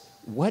goals?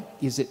 What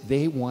is it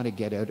they want to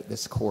get out of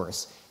this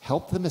course?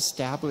 Help them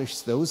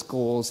establish those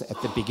goals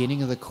at the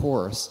beginning of the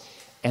course,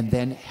 and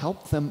then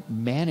help them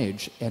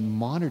manage and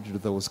monitor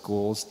those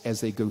goals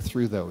as they go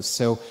through those.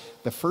 So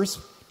the first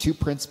 2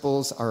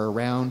 principles are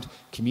around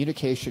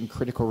communication,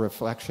 critical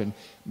reflection,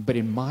 but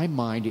in my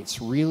mind,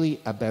 it's really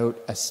about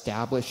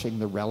establishing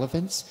the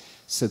relevance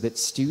so that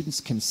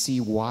students can see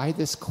why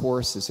this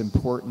course is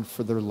important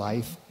for their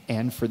life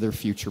and for their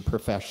future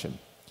profession.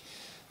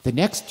 The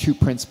next two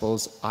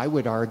principles, I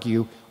would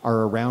argue,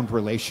 are around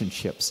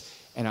relationships.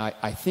 And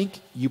I think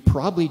you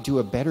probably do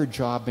a better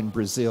job in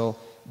Brazil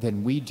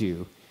than we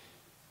do.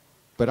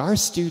 But our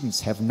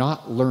students have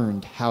not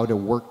learned how to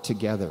work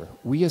together.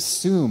 We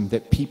assume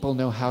that people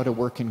know how to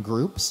work in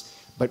groups,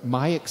 but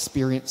my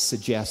experience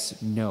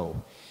suggests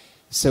no.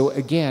 So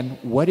again,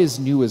 what is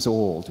new is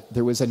old.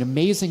 There was an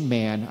amazing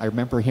man, I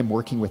remember him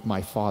working with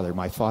my father.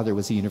 My father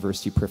was a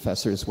university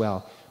professor as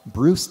well.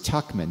 Bruce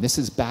Tuckman, this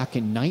is back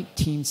in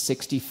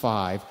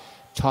 1965,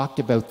 talked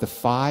about the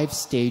 5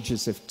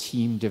 stages of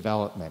team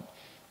development: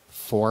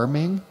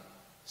 forming,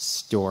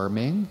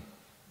 storming,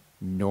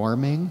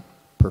 norming,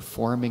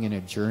 performing, and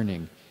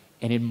adjourning.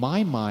 And in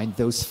my mind,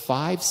 those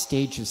 5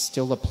 stages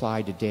still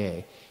apply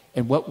today.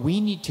 And what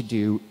we need to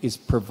do is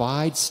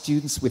provide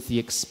students with the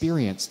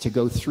experience to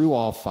go through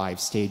all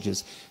 5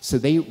 stages so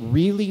they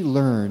really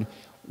learn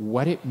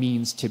what it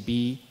means to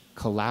be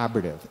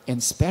collaborative. And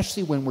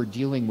especially when we're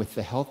dealing with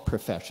the health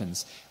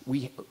professions,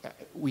 we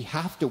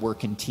have to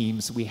work in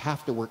teams, we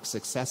have to work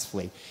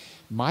successfully.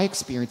 My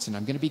experience, and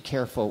I'm going to be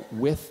careful,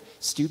 with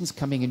students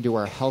coming into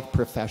our health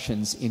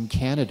professions in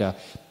Canada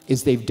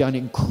is they've done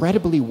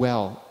incredibly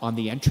well on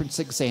the entrance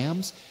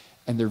exams,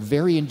 and they're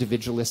very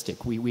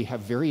individualistic. We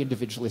have very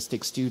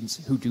individualistic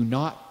students who do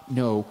not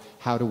know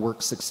how to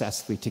work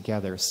successfully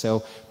together.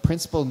 So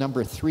principle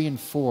number 3 and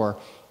 4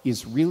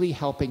 is really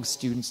helping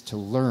students to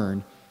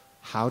learn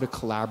how to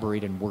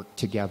collaborate and work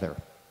together.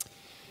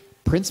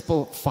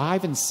 Principle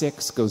 5 and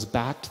 6 goes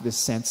back to this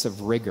sense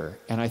of rigor,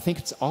 and I think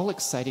it's all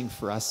exciting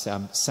for us.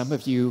 Some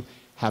of you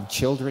have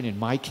children. In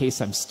my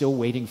case, I'm still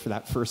waiting for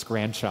that first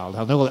grandchild.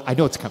 I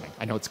know it's coming.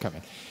 I know it's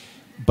coming.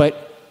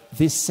 But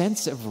this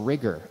sense of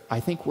rigor, I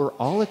think we're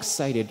all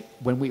excited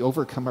when we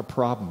overcome a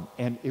problem.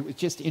 And it was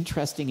just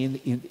interesting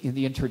in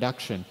the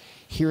introduction,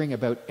 hearing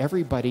about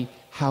everybody,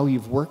 how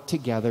you've worked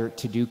together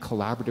to do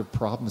collaborative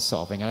problem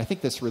solving. And I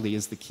think this really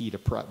is the key to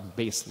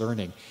problem-based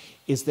learning,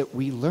 is that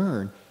we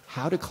learn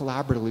how to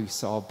collaboratively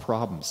solve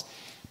problems.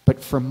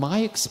 But from my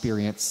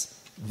experience,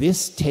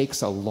 this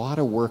takes a lot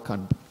of work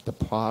on the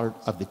part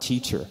of the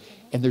teacher.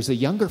 And there's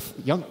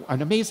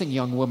an amazing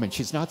young woman.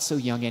 She's not so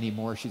young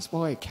anymore.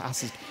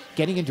 Cass is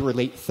getting into her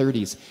late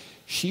 30s.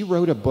 She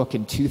wrote a book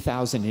in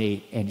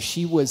 2008, and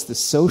she was the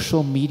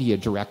social media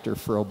director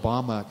for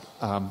Obama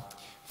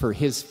for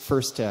his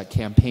first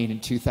campaign in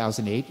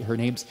 2008. Her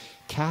name's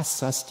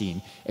Cass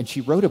Sustein, and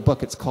she wrote a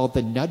book. It's called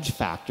The Nudge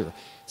Factor.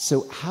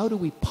 So how do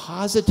we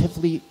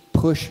positively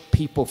push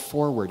people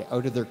forward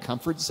out of their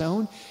comfort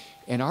zone?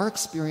 In our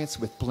experience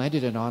with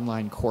blended and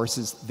online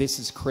courses, this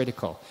is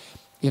critical.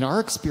 In our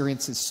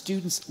experiences,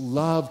 students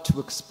love to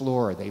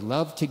explore. They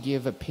love to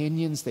give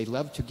opinions. They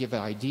love to give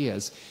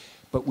ideas.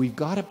 But we've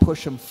got to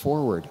push them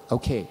forward.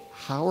 Okay,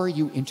 how are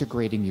you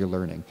integrating your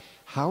learning?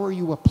 How are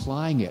you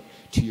applying it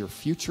to your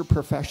future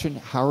profession?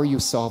 How are you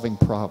solving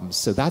problems?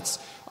 So that's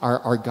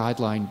our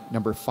guideline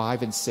number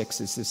 5 and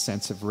 6, is this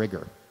sense of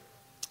rigor.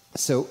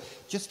 So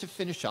just to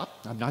finish up,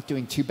 I'm not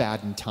doing too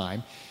bad in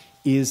time,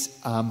 is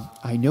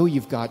I know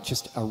you've got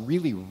just a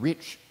really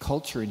rich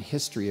culture and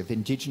history of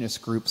Indigenous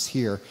groups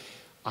here.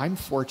 I'm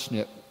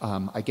fortunate,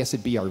 I guess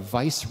it'd be our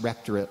vice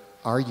rector at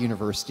our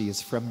university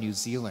is from New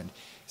Zealand.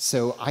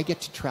 So I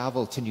get to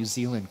travel to New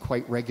Zealand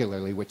quite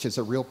regularly, which is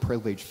a real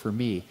privilege for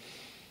me.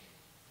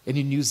 And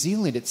in New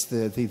Zealand, it's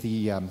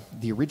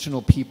the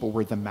original people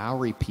were the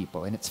Maori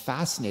people, and it's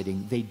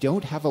fascinating. They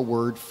don't have a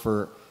word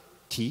for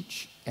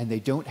teach, and they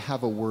don't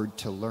have a word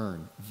to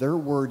learn. Their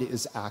word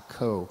is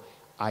ako.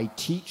 I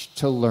teach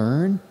to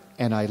learn,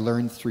 and I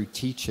learn through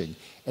teaching.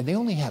 And they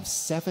only have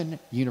 7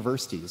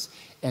 universities.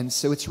 And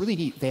so it's really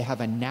neat. They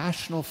have a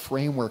national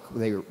framework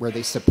where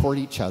they support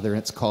each other, and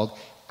it's called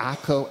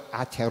Ako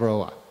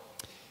Aotearoa.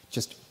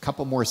 Just a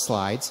couple more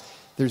slides.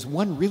 There's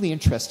one really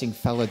interesting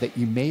fellow that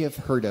you may have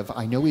heard of.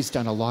 I know he's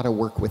done a lot of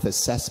work with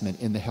assessment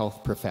in the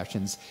health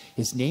professions.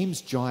 His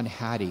name's John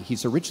Hattie.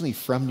 He's originally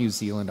from New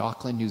Zealand,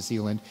 Auckland, New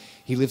Zealand.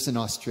 He lives in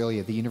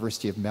Australia, the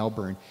University of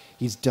Melbourne.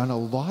 He's done a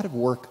lot of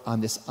work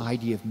on this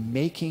idea of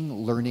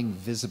making learning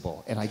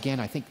visible. And again,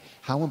 I think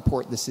how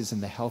important this is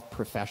in the health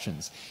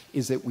professions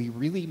is that we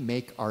really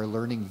make our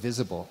learning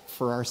visible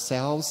for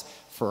ourselves,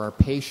 for our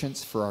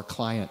patients, for our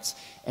clients.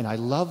 And I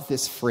love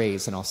this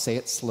phrase, and I'll say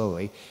it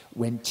slowly.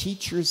 When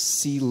teachers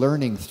see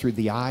learning through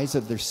the eyes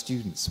of their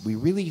students, we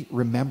really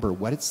remember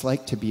what it's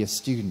like to be a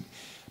student.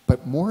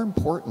 But more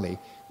importantly,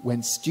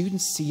 when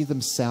students see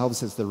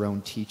themselves as their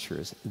own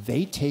teachers,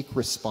 they take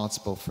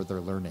responsibility for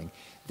their learning.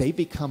 They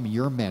become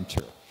your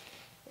mentor.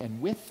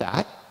 And with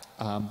that,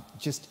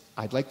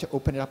 I'd like to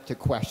open it up to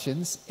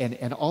questions,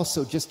 and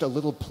also just a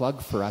little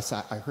plug for us.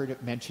 I heard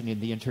it mentioned in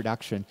the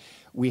introduction.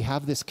 We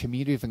have this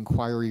Community of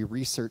Inquiry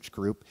Research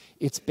Group.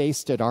 It's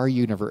based at our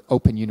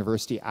Open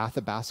University,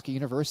 Athabasca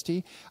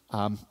University.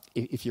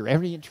 If you're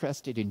ever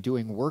interested in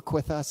doing work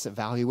with us,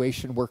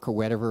 evaluation work or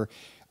whatever,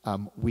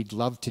 we'd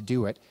love to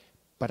do it.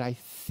 But I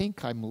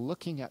think I'm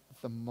looking at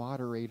the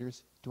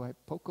moderators. Do I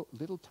poke a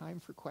little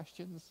time for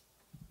questions?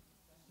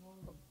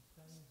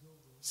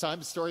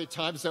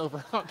 Time's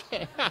over.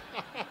 Okay.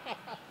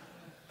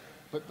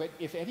 But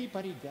if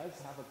anybody does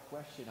have a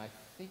question, I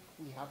think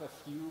we have a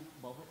few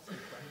moments of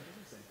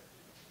questions. And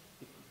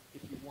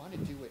if you want to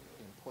do it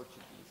in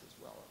Portuguese as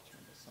well, I'll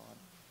turn this on.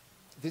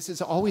 This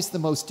is always the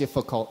most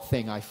difficult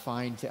thing I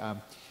find.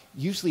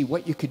 Usually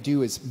what you could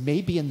do is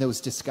maybe in those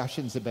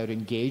discussions about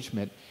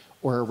engagement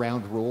or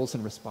around roles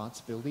and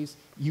responsibilities,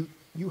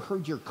 you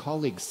heard your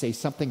colleagues say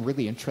something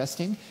really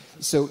interesting,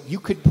 so you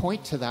could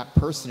point to that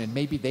person and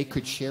maybe they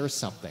could share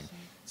something.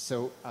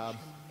 So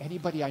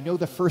anybody, I know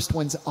the first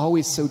one's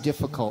always so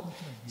difficult,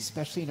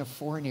 especially in a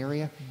foreign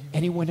area.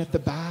 Anyone at the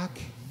back?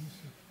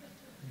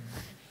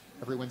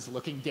 Everyone's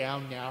looking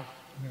down now.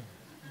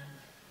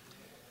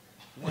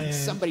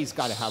 Somebody's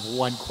got to have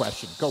one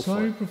question. Go for it.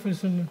 Sorry,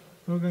 Professor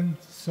Vaughan,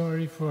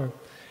 sorry for...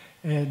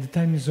 the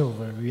time is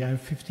over. We are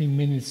 15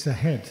 minutes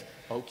ahead.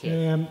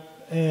 Okay.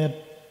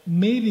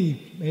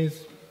 Maybe,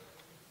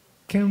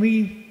 can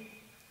we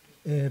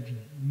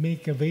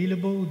make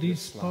available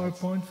this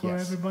PowerPoint for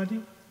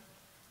everybody?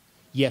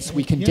 Yes,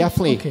 we can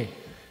definitely. Okay,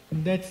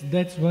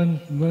 that's one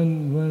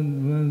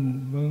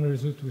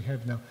result we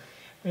have now.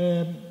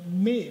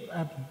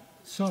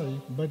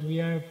 Sorry, but we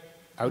are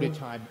out of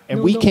time,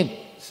 and can.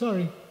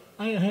 Sorry,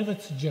 I have a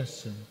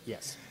suggestion.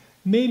 Yes.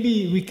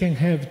 Maybe we can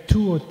have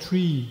 2 or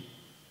 3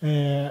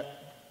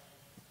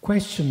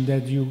 questions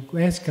that you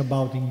ask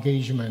about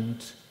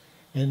engagement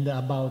and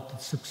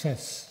about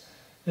success,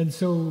 and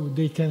so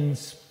they can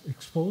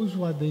expose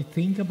what they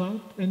think about,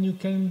 and you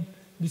can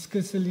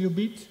discuss a little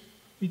bit.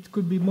 It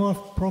could be more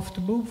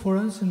profitable for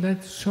us in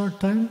that short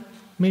time,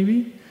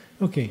 maybe?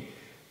 Ok.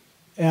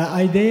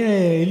 A ideia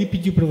é, ele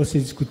pediu para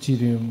vocês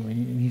discutirem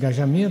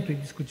engajamento e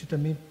discutir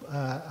também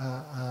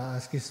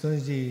as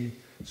questões de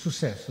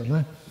sucesso,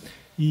 né?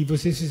 E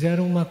vocês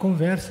fizeram uma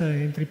conversa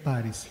entre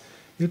pares.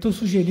 Eu estou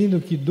sugerindo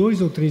que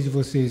 2 ou 3 de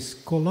vocês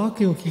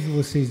coloquem o que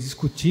vocês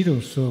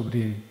discutiram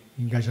sobre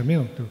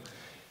engajamento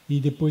e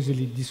depois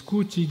ele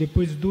discute e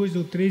depois 2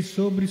 ou 3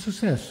 sobre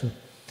sucesso.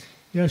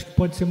 Eu acho que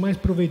pode ser mais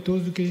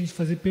proveitoso do que a gente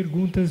fazer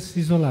perguntas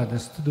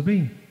isoladas. Tudo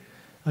bem?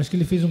 Acho que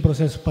ele fez um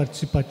processo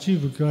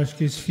participativo, que eu acho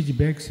que esse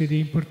feedback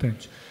seria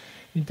importante.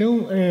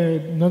 Então,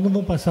 nós não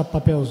vamos passar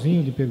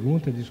papelzinho de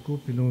pergunta,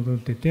 desculpe, não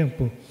ter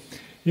tempo.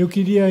 Eu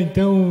queria,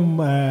 então,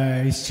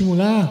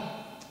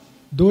 estimular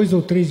 2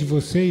 ou 3 de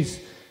vocês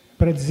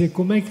para dizer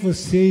como é que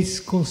vocês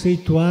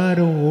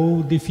conceituaram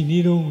ou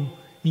definiram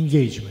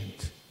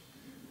engagement.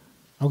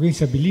 Alguém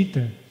se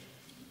habilita?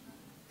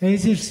 É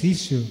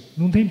exercício,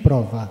 não tem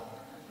prova.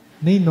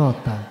 Nem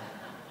nota.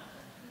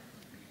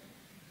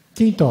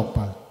 Quem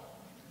topa?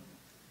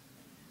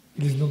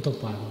 Eles não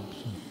toparam.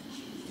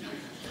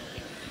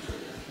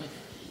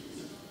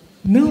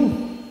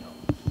 Não.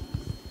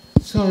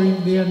 Sorry,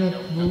 they are not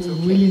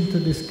willing to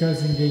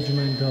discuss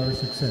engagement or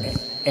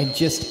success. And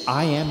just,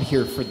 I am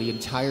here for the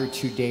entire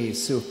 2 days,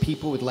 so if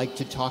people would like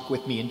to talk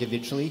with me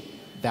individually,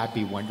 that'd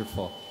be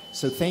wonderful.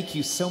 So thank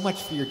you so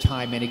much for your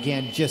time, and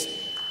again, just,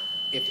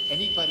 if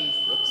anybody,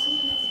 oops,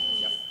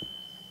 yep.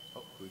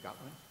 Oh, we got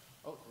one?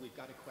 Oh, we've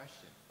got a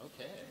question.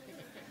 Okay.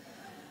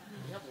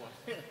 We have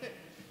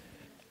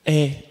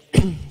one.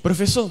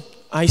 Professor,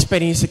 a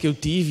experiência que eu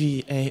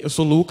tive, eu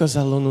sou Lucas,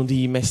 aluno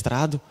de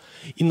mestrado,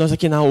 e nós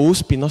aqui na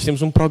USP, nós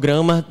temos um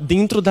programa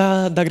dentro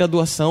da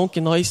graduação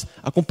que nós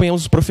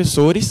acompanhamos os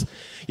professores.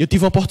 Eu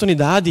tive a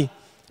oportunidade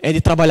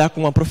de trabalhar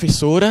com uma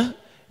professora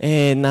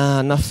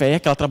na FEA,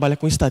 que ela trabalha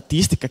com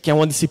estatística, que é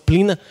uma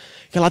disciplina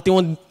que ela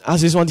tem,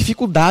 às vezes, uma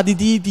dificuldade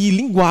de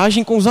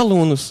linguagem com os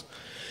alunos.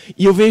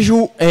 E eu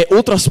vejo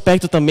outro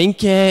aspecto também,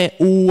 que é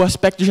o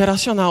aspecto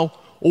geracional.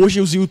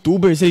 Hoje os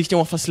youtubers eles têm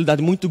uma facilidade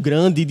muito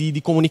grande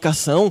de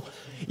comunicação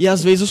e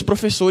às vezes os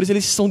professores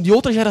eles são de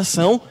outra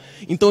geração,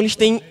 então eles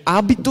têm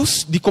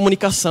hábitos de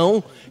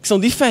comunicação que são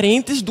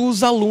diferentes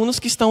dos alunos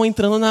que estão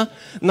entrando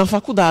na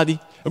faculdade.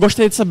 Eu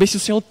gostaria de saber se o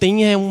senhor tem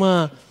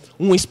uma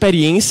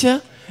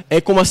experiência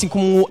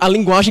como a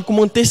linguagem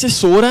como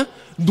antecessora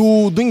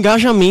do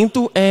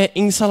engajamento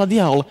em sala de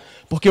aula,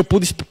 porque eu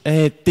pude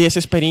ter essa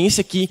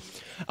experiência que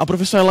a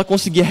professora ela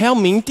conseguia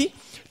realmente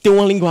ter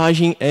uma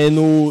linguagem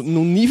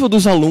no nível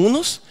dos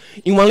alunos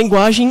e uma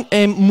linguagem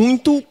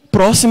muito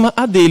próxima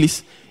a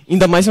deles.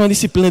 Ainda mais em uma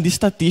disciplina de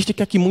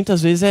estatística que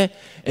muitas vezes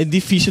é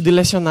difícil de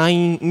lecionar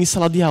em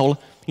sala de aula.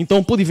 Então,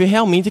 eu pude ver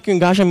realmente que o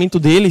engajamento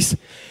deles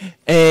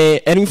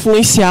era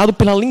influenciado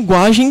pela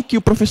linguagem que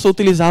o professor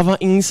utilizava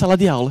em sala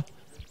de aula.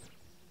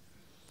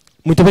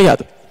 Muito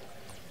obrigado.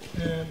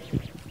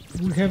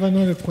 We have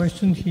another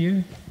question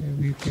here.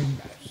 We can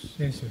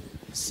answer.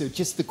 So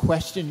just the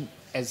question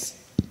as...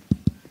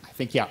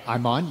 I think, yeah,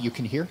 I'm on. You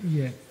can hear?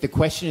 Yeah. The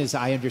question, as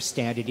I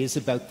understand it, is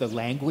about the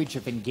language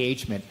of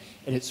engagement.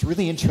 And it's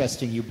really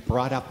interesting you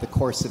brought up the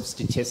course of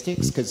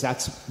statistics, because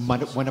that's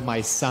one of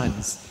my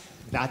sons.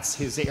 That's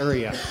his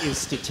area, is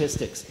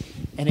statistics.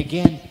 And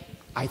again,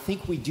 I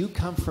think we do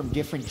come from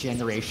different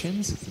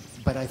generations,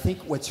 but I think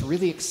what's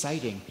really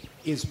exciting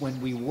is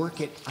when we work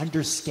at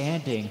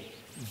understanding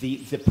the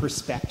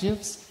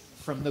perspectives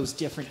from those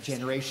different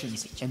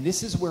generations. And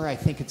this is where I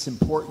think it's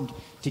important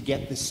to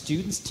get the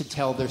students to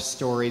tell their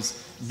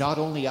stories, not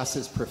only us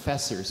as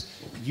professors.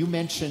 You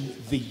mentioned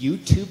the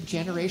YouTube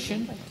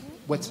generation.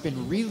 What's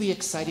been really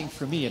exciting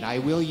for me, and I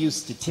will use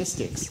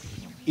statistics,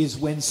 is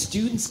when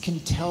students can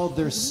tell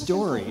their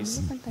stories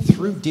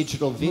through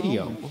digital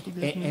video.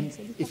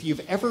 And if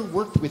you've ever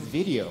worked with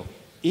video,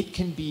 it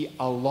can be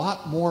a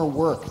lot more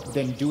work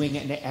than doing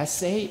an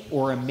essay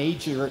or a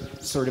major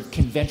sort of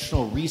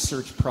conventional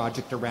research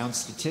project around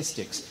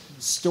statistics.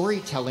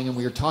 Storytelling, and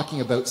we were talking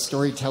about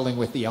storytelling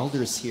with the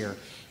elders here,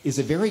 is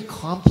a very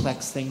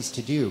complex thing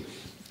to do.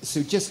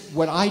 So just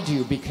what I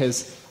do,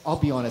 because I'll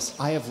be honest,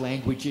 I have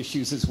language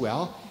issues as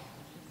well.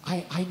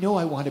 I know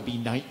I want to be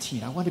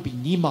 19, I want to be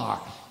Neymar,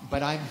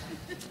 but I'm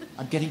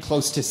getting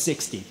close to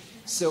 60.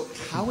 So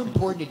how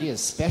important it is,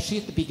 especially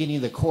at the beginning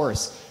of the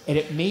course, and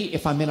it may,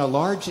 if I'm in a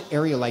large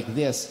area like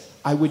this,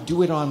 I would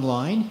do it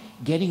online,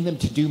 getting them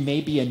to do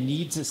maybe a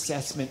needs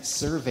assessment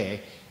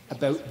survey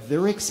about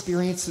their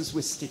experiences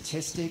with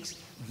statistics,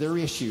 their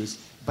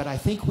issues. But I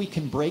think we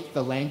can break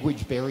the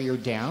language barrier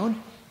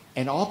down,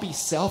 and I'll be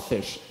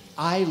selfish.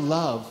 I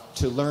love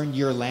to learn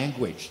your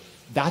language.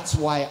 That's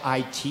why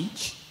I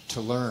teach, to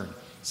learn.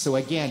 So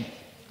again,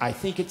 I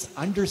think it's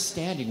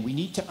understanding. We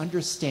need to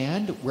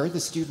understand where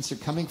the students are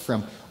coming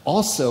from.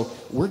 Also,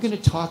 we're going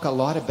to talk a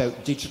lot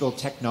about digital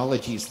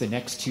technologies the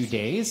next 2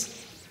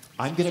 days.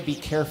 I'm going to be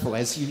careful.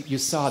 As you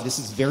saw, this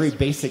is very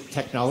basic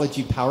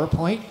technology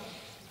PowerPoint.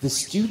 The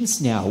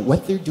students now,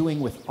 what they're doing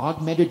with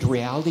augmented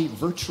reality,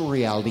 virtual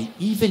reality,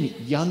 even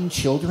young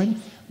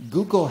children,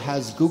 Google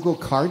has Google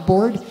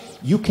Cardboard.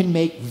 You can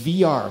make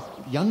VR.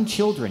 Young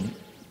children,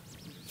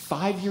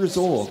 5 years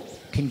old,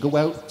 can go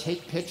out,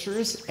 take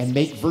pictures, and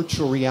make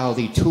virtual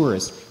reality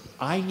tours.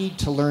 I need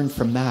to learn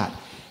from that.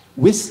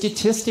 With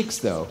statistics,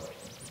 though,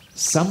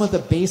 some of the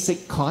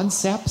basic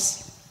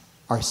concepts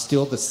are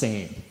still the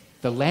same.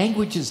 The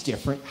language is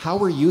different, how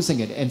we're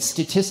using it, and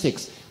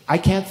statistics. I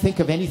can't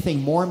think of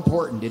anything more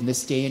important in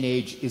this day and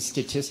age is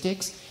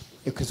statistics,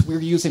 because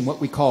we're using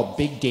what we call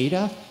big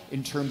data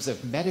in terms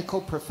of medical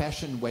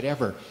profession,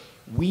 whatever.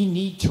 We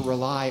need to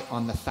rely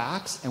on the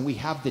facts, and we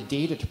have the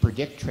data to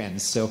predict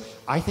trends. So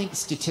I think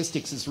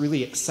statistics is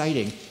really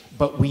exciting,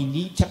 but we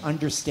need to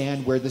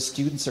understand where the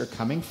students are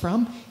coming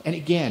from. And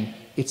again,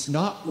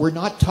 we're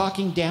not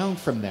talking down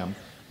from them,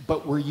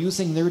 but we're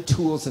using their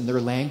tools and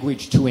their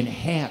language to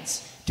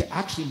enhance, to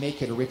actually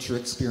make it a richer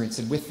experience.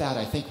 And with that,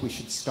 I think we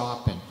should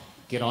stop and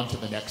get on to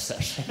the next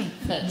session.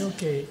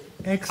 Okay,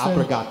 excellent.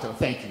 Obrigado.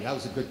 Thank you. That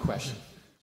was a good question.